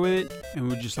anywhere with it. And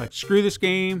we were just like, screw this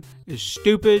game. It's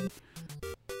stupid.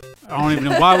 I don't even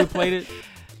know why we played it.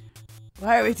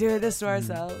 Why are we doing this to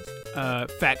ourselves?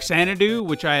 Faxanadu,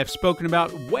 which I have spoken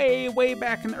about way, way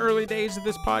back in the early days of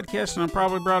this podcast, and I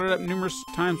probably brought it up numerous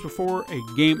times before. A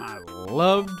game I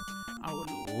loved. I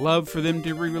would love for them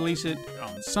to re-release it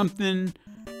on something.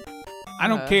 I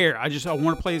don't care. I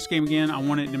want to play this game again. I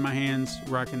want it in my hands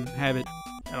where I can have it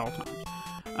at all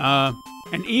times.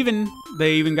 And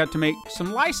they even got to make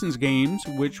some licensed games,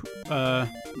 which,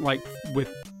 like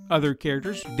with other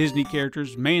characters, Disney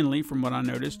characters mainly, from what I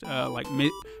noticed, like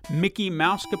Mickey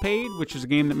Mousecapade, which is a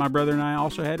game that my brother and I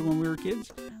also had when we were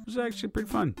kids. It was actually pretty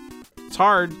fun. It's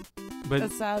hard, but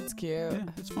That sounds cute. yeah,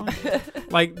 it's fun.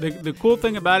 Like the cool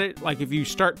thing about it, like if you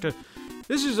start to,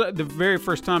 this is the very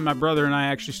first time my brother and I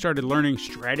actually started learning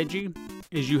strategy.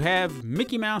 Is you have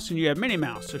Mickey Mouse and you have Minnie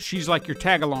Mouse, so she's like your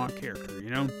tag-along character, you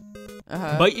know.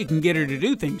 But you can get her to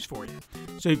do things for you.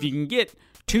 So if you can get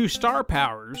 2 star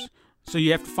powers. So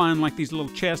you have to find like these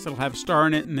little chests that'll have a star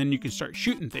in it, and then you can start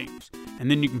shooting things.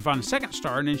 And then you can find a second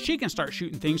star, and then she can start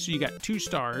shooting things, so you got 2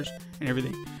 stars and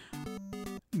everything.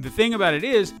 The thing about it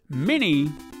is, Minnie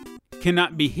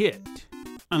cannot be hit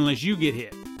unless you get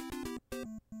hit.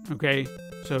 Okay?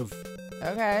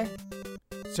 Okay.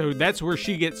 So that's where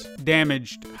she gets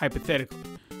damaged, hypothetically.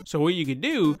 So what you could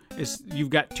do is you've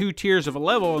got 2 tiers of a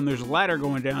level, and there's a ladder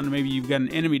going down, and maybe you've got an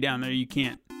enemy down there you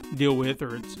can't deal with,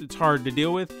 or it's hard to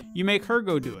deal with. You make her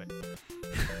go do it.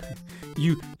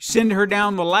 You send her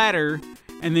down the ladder,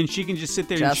 and then she can just sit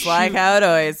there and shoot. Just like how it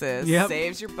always is. Yep.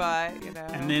 Saves your butt, you know.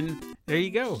 And then there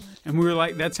you go. And we were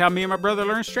like, that's how me and my brother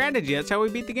learned strategy. That's how we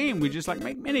beat the game. We just like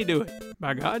make Minnie do it.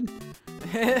 By God.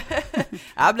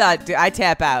 I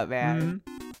tap out, man.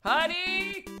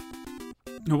 Honey!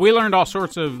 We learned all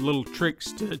sorts of little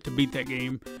tricks to beat that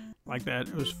game like that.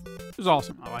 It was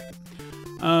awesome. I liked it.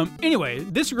 Anyway,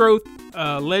 this growth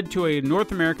led to a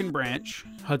North American branch,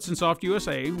 Hudson Soft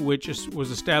USA, which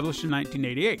was established in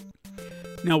 1988.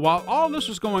 Now, while all this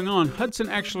was going on, Hudson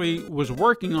actually was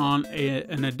working on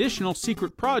an additional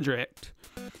secret project.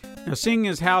 Now, seeing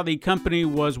as how the company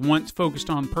was once focused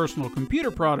on personal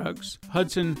computer products,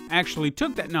 Hudson actually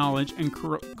took that knowledge and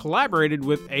collaborated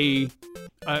with a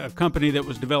company that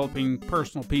was developing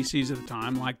personal PCs at the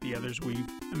time, like the others we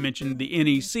mentioned, the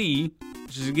NEC,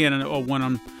 which is, again, one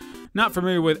I'm not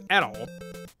familiar with at all.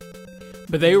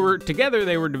 But they were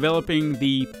developing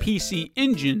the PC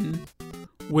Engine,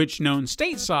 which, known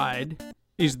stateside,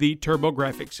 is the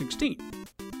TurboGrafx 16.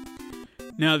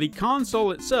 Now, the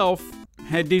console itself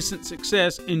had decent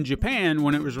success in Japan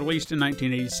when it was released in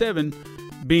 1987,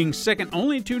 being second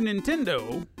only to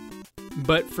Nintendo,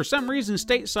 but for some reason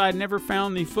stateside never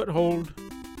found the foothold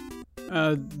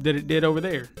that it did over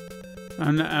there.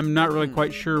 I'm not really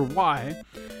quite sure why.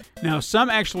 Now, some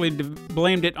actually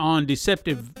blamed it on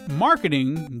deceptive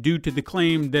marketing due to the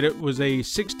claim that it was a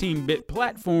 16-bit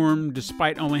platform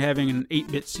despite only having an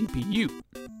 8-bit CPU.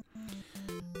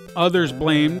 Others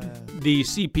blamed the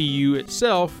CPU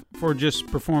itself for just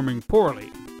performing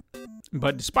poorly.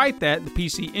 But despite that, the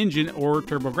PC Engine, or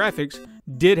TurboGrafx,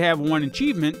 did have one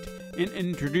achievement in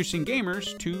introducing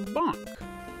gamers to Bonk,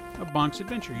 of Bonk's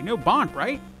Adventure. You know Bonk,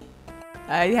 right?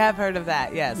 I have heard of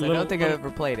that, yes. I don't think I've ever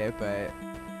played it, but...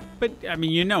 But, I mean,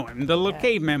 you know him, the little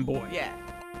caveman boy. Yeah.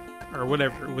 Or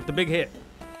whatever, with the big head.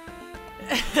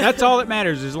 That's all that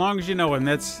matters. As long as you know him,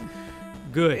 that's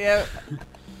good. Yep.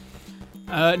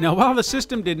 Now, while the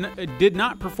system did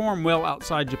not perform well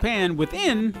outside Japan,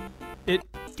 within it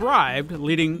thrived,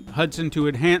 leading Hudson to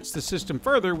enhance the system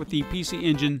further with the PC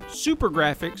Engine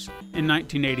SuperGrafx in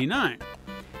 1989.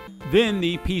 Then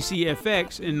the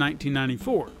PCFX in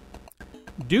 1994.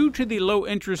 Due to the low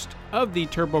interest of the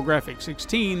TurboGrafx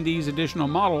 16, these additional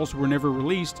models were never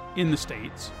released in the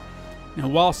States. Now,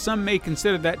 while some may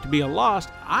consider that to be a loss,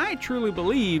 I truly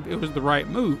believe it was the right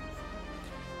move.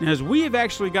 Now, as we have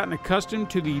actually gotten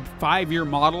accustomed to the 5-year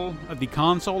model of the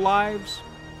console lives,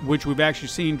 which we've actually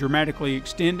seen dramatically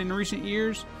extend in recent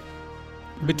years,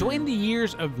 between the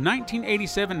years of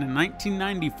 1987 and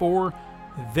 1994,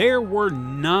 there were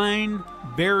 9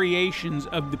 variations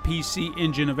of the PC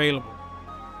Engine available.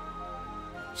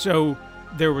 So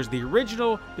there was the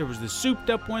original, there was the souped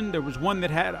up one, there was one that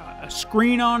had a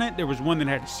screen on it, there was one that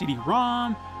had a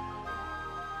CD-ROM,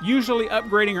 usually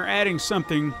upgrading or adding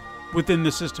something within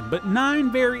the system. But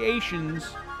 9 variations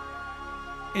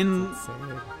in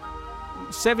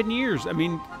 7 years. I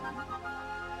mean,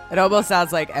 it almost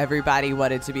sounds like everybody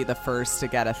wanted to be the first to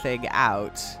get a thing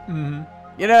out. Mm-hmm.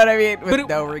 You know what I mean? With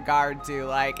no regard to,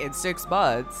 like, in 6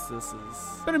 months, this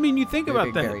is... But, I mean, you think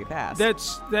about that. Very fast.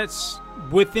 That's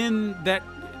within that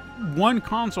one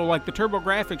console, like the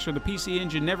TurboGrafx or the PC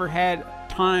Engine never had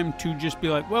time to just be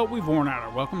like, well, we've worn out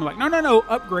our welcome. Like, no,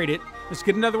 upgrade it. Let's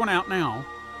get another one out now.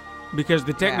 Because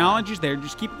the technology's there.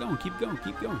 Just keep going.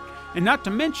 And not to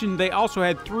mention, they also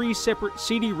had 3 separate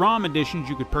CD-ROM editions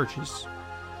you could purchase.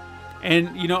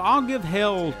 And, you know, I'll give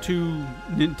hell to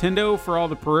Nintendo for all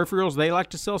the peripherals they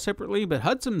like to sell separately, but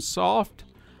Hudson Soft,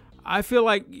 I feel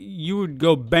like you would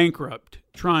go bankrupt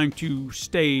trying to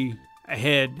stay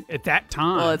ahead at that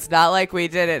time. Well, it's not like we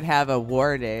didn't have a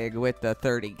warning with the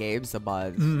 30 games a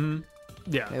month. Mm-hmm.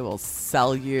 Yeah. They will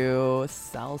sell you,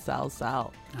 sell.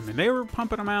 I mean, they were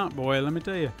pumping them out, boy, let me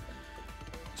tell you.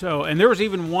 So, and there was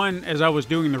even one, as I was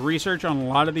doing the research on a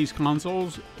lot of these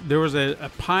consoles, there was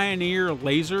a Pioneer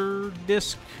laser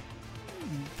disc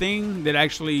thing that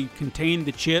actually contained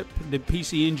the chip, the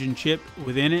PC Engine chip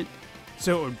within it.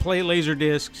 So it would play laser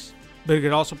discs, but it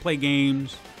could also play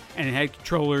games, and it had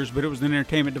controllers, but it was an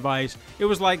entertainment device. It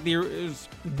was like it was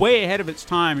way ahead of its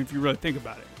time if you really think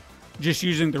about it. Just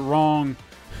using the wrong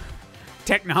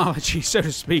technology, so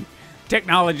to speak.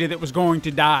 Technology that was going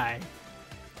to die.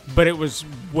 But it was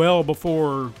well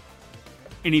before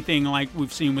anything like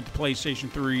we've seen with the PlayStation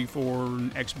 3, 4,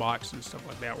 and Xbox and stuff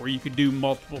like that, where you could do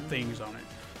multiple things on it.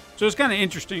 So it's kind of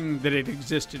interesting that it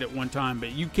existed at one time,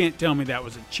 but you can't tell me that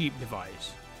was a cheap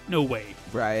device. No way.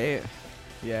 Right.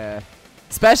 Yeah.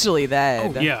 Especially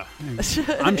then. Oh, yeah. I'm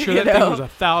sure that thing was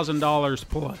 $1,000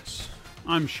 plus.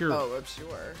 I'm sure. Oh, I'm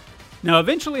sure. Now,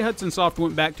 eventually Hudson Soft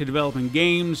went back to developing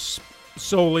games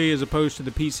solely as opposed to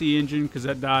the PC Engine, because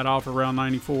that died off around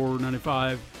 94,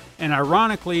 95. And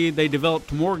ironically, they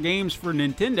developed more games for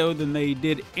Nintendo than they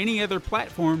did any other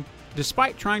platform,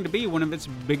 despite trying to be one of its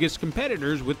biggest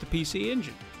competitors with the PC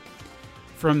Engine.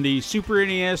 From the Super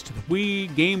NES to the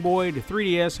Wii, Game Boy to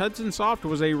 3DS, Hudson Soft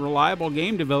was a reliable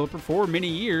game developer for many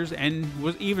years and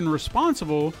was even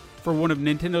responsible for one of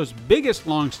Nintendo's biggest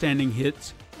long-standing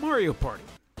hits, Mario Party.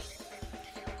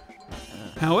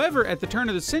 However, at the turn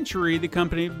of the century, the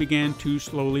company began to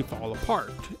slowly fall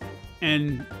apart,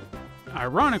 and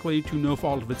ironically, to no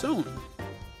fault of its own.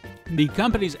 The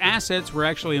company's assets were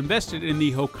actually invested in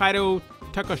the Hokkaido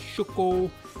Takashuko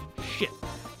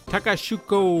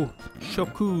Takashuko. Is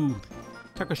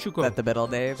that the middle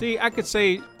name? See, I could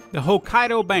say the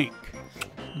Hokkaido Bank.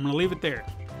 I'm going to leave it there.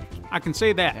 I can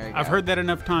say that. I've heard that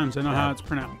enough times. I know how it's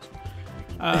pronounced.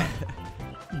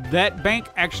 That bank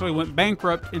actually went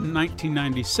bankrupt in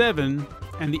 1997,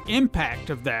 and the impact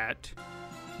of that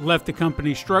left the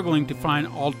company struggling to find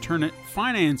alternate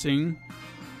financing,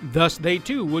 thus they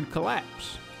too would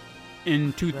collapse.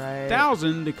 In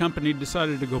 2000, the company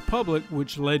decided to go public,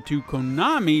 which led to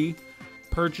Konami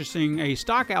purchasing a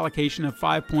stock allocation of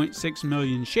 5.6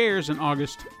 million shares in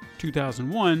August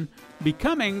 2001,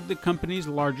 becoming the company's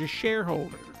largest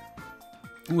shareholder.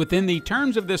 Within the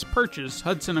terms of this purchase,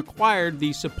 Hudson acquired the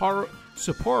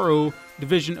Sapporo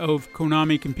division of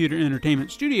Konami Computer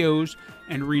Entertainment Studios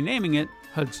and renaming it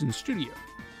Hudson Studio.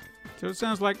 So it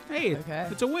sounds like, hey,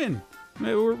 it's a win.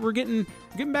 We're getting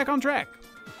back on track.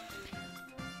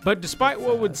 But despite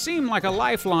what would seem like a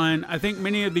lifeline, I think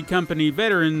many of the company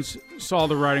veterans saw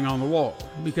the writing on the wall,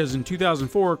 because in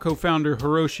 2004, co-founder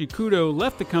Hiroshi Kudo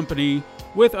left the company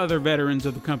with other veterans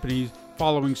of the company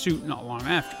following suit not long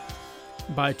after.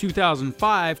 By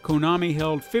 2005, Konami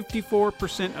held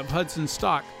 54% of Hudson's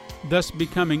stock, thus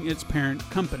becoming its parent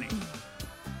company.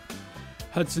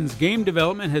 Hudson's game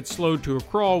development had slowed to a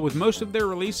crawl, with most of their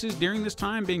releases during this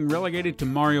time being relegated to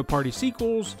Mario Party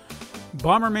sequels,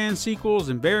 Bomberman sequels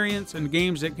and variants, and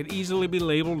games that could easily be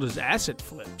labeled as asset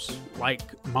flips, like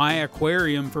My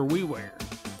Aquarium for WiiWare.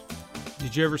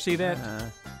 Did you ever see that?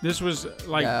 This was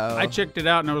like, no. I checked it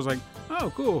out and I was like,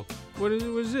 oh, cool. What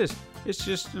is this? It's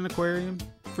just an aquarium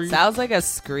for you. Sounds like a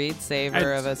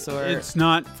screensaver of a sort. It's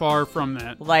not far from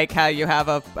that. Like how you have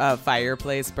a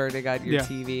fireplace burning on your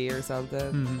TV or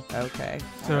something? Mm-hmm. Okay.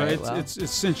 So it's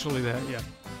essentially that, yeah.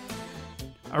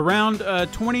 Around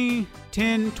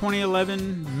 2010,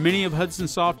 2011, many of Hudson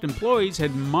Soft employees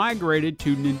had migrated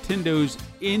to Nintendo's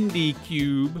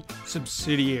IndyCube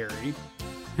subsidiary.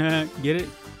 Get it?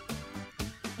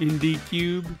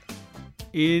 IndyCube?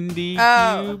 IndyCube?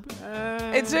 Oh.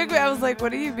 It took me, I was like,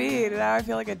 what do you mean? And now I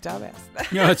feel like a dumbass.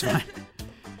 No, it's fine.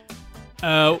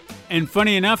 And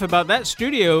funny enough about that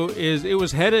studio is it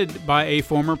was headed by a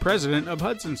former president of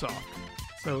Hudson Soft.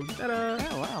 So, ta-da.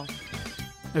 Oh, wow.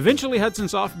 Eventually, Hudson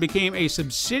Soft became a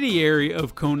subsidiary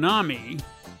of Konami,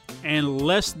 and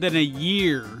less than a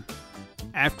year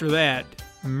after that,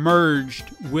 merged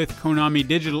with Konami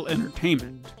Digital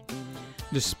Entertainment.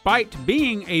 Despite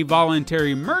being a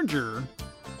voluntary merger,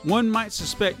 one might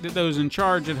suspect that those in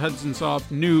charge at Hudson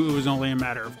Soft knew it was only a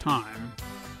matter of time.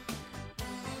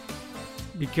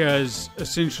 Because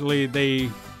essentially they're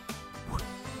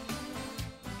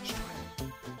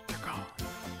gone.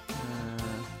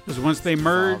 Because once they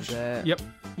merged,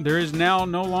 there is now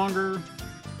no longer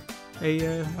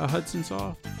a Hudson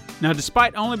Soft. Now,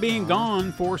 despite only being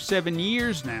gone for 7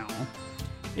 years now,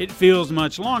 it feels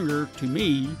much longer to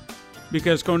me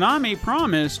because Konami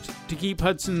promised to keep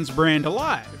Hudson's brand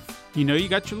alive. You know, you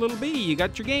got your Little B, you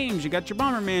got your games, you got your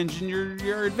Bombermans and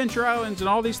your Adventure Islands and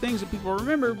all these things that people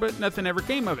remember, but nothing ever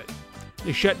came of it.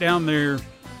 They shut down their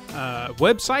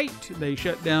website, they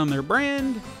shut down their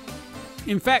brand.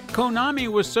 In fact, Konami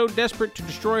was so desperate to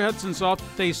destroy Hudson Soft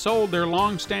that they sold their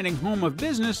long-standing home of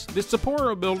business, the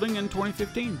Sapporo building, in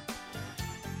 2015.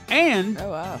 And,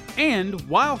 and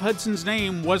while Hudson's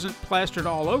name wasn't plastered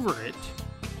all over it,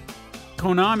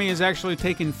 Konami has actually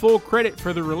taken full credit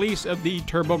for the release of the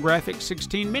TurboGrafx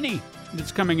 16 Mini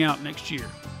that's coming out next year.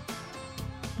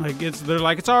 They're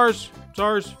like, it's ours,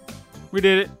 we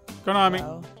did it,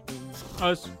 Konami,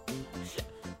 us.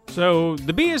 So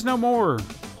the bee is no more.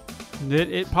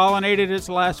 It pollinated its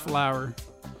last flower.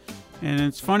 And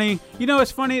it's funny,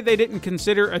 it's funny they didn't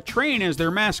consider a train as their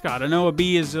mascot. I know a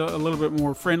bee is a little bit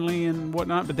more friendly and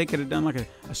whatnot, but they could have done like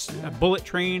a bullet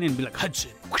train and be like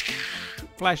Hudson, whoosh,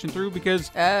 flashing through, because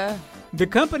the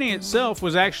company itself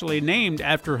was actually named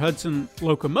after Hudson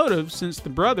locomotives since the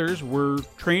brothers were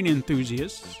train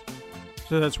enthusiasts.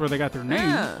 So that's where they got their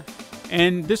name.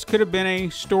 And this could have been a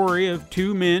story of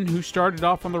two men who started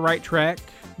off on the right track,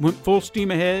 went full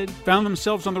steam ahead, found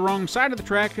themselves on the wrong side of the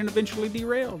track, and eventually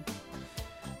derailed.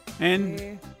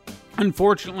 And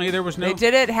unfortunately, there was no... They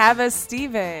didn't have a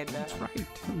Steven. That's right.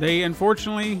 They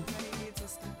unfortunately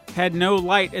had no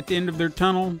light at the end of their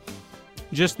tunnel,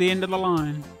 just the end of the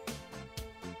line.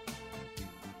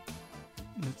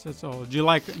 That's all. Did you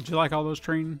like all those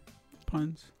train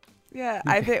puns? Yeah,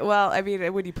 I think. Well, I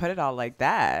mean, when you put it all like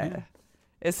that,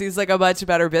 it seems like a much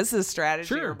better business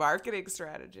strategy or marketing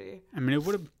strategy. I mean, it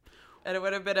would have. And it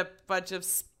would have been a bunch of,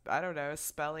 I don't know,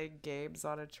 spelling games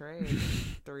on a train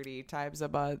 30 times a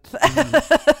month.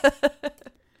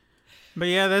 But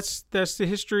yeah, that's the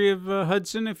history of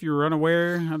Hudson. If you're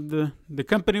unaware of the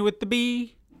company with the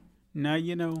B, now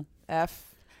you know. F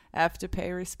to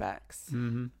pay respects.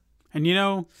 Mm-hmm.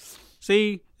 And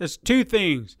see, there's two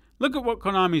things. Look at what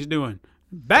Konami's doing.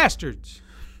 Bastards.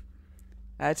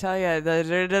 I tell you,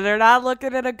 they're not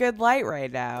looking in a good light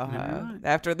right now.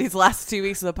 After these last 2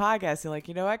 weeks of the podcast, you're like,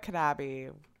 you know what, Konami,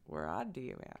 we're on to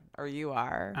you, man. Or you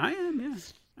are. I am, yeah.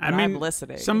 I'm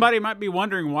listening. Somebody might be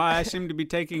wondering why I seem to be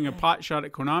taking a pot shot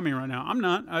at Konami right now. I'm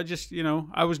not. I just,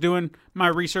 I was doing my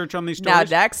research on these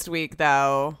stories. Now, next week,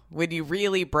 though, when you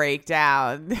really break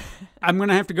down... I'm going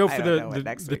to have to go for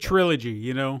the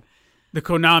trilogy, the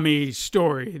Konami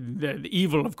story, the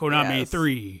evil of Konami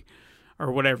 3,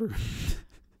 or whatever.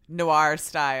 Noir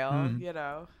style,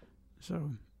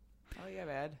 So. Oh, yeah,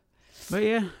 man. But,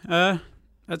 yeah,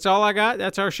 that's all I got.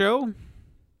 That's our show.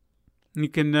 You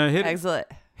can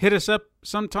hit us up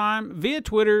sometime via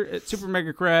Twitter at Super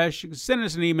Mega Crash. You can send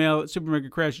us an email at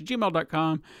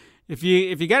supermegacrash@gmail.com. If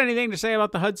you got anything to say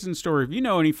about the Hudson story, if you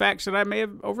know any facts that I may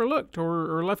have overlooked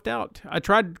or left out. I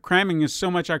tried cramming as so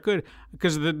much I could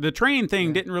because the train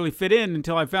thing didn't really fit in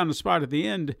until I found a spot at the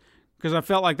end because I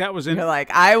felt like that was in. You're like,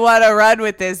 I want to run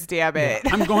with this, damn it.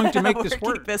 Yeah, I'm going to make this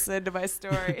work. Keep this into my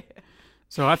story.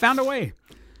 So I found a way.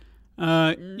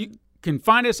 You can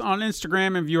find us on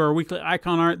Instagram and view our weekly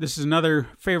icon art. This is another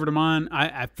favorite of mine.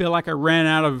 I feel like I ran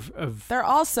out of They're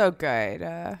all so good.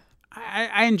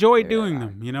 I enjoy doing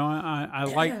them. I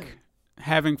like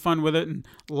having fun with it. And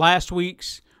last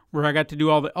week's, where I got to do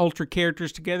all the Ultra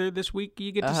characters together, this week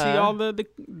you get to see all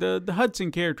the Hudson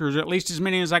characters, or at least as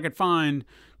many as I could find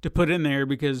to put in there,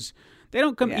 because they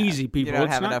don't come easy, people. You don't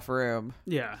have enough room.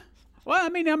 Yeah. Well, I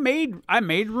mean, I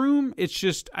made room. It's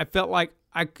just I felt like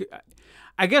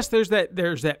I guess there's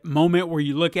that moment where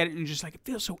you look at it and you're just like, it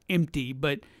feels so empty,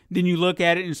 but then you look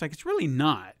at it and it's like, it's really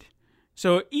not.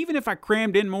 So even if I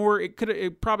crammed in more, it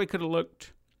probably could have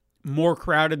looked more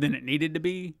crowded than it needed to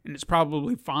be, and it's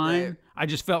probably fine. Right. I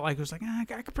just felt like it was like,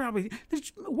 I could probably,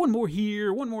 there's one more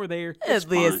here, one more there. It's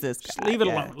fine. Just leave it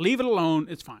alone. Leave it alone.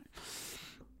 It's fine.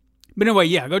 But anyway,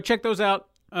 go check those out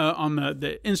on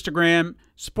the Instagram.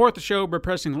 Support the show by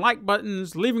pressing like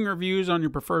buttons, leaving reviews on your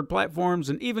preferred platforms,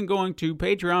 and even going to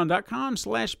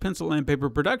patreon.com/Pencil and Paper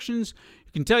Productions.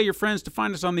 You can tell your friends to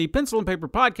find us on the Pencil and Paper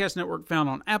Podcast Network, found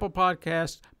on Apple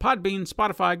Podcasts, Podbean,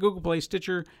 Spotify, Google Play,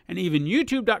 Stitcher, and even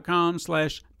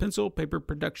youtube.com/Pencil Paper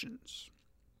Productions.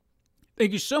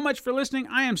 Thank you so much for listening.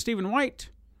 I am Stephen White.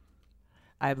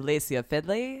 I'm Lacia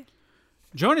Fidley.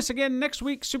 Join us again next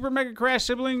week, Super Mega Crash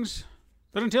Siblings.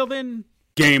 But until then,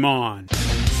 game on.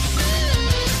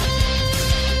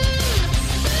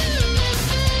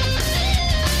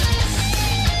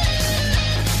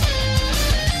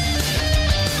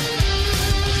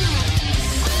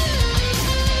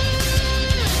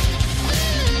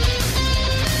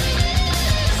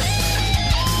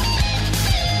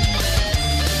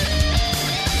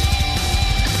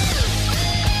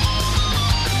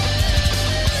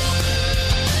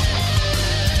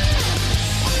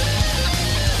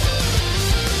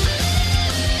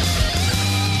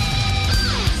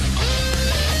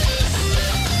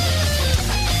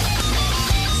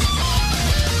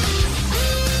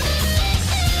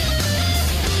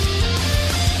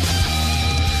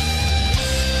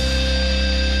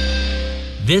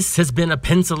 This has been a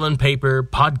Pencil and Paper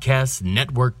Podcast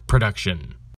Network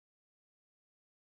production.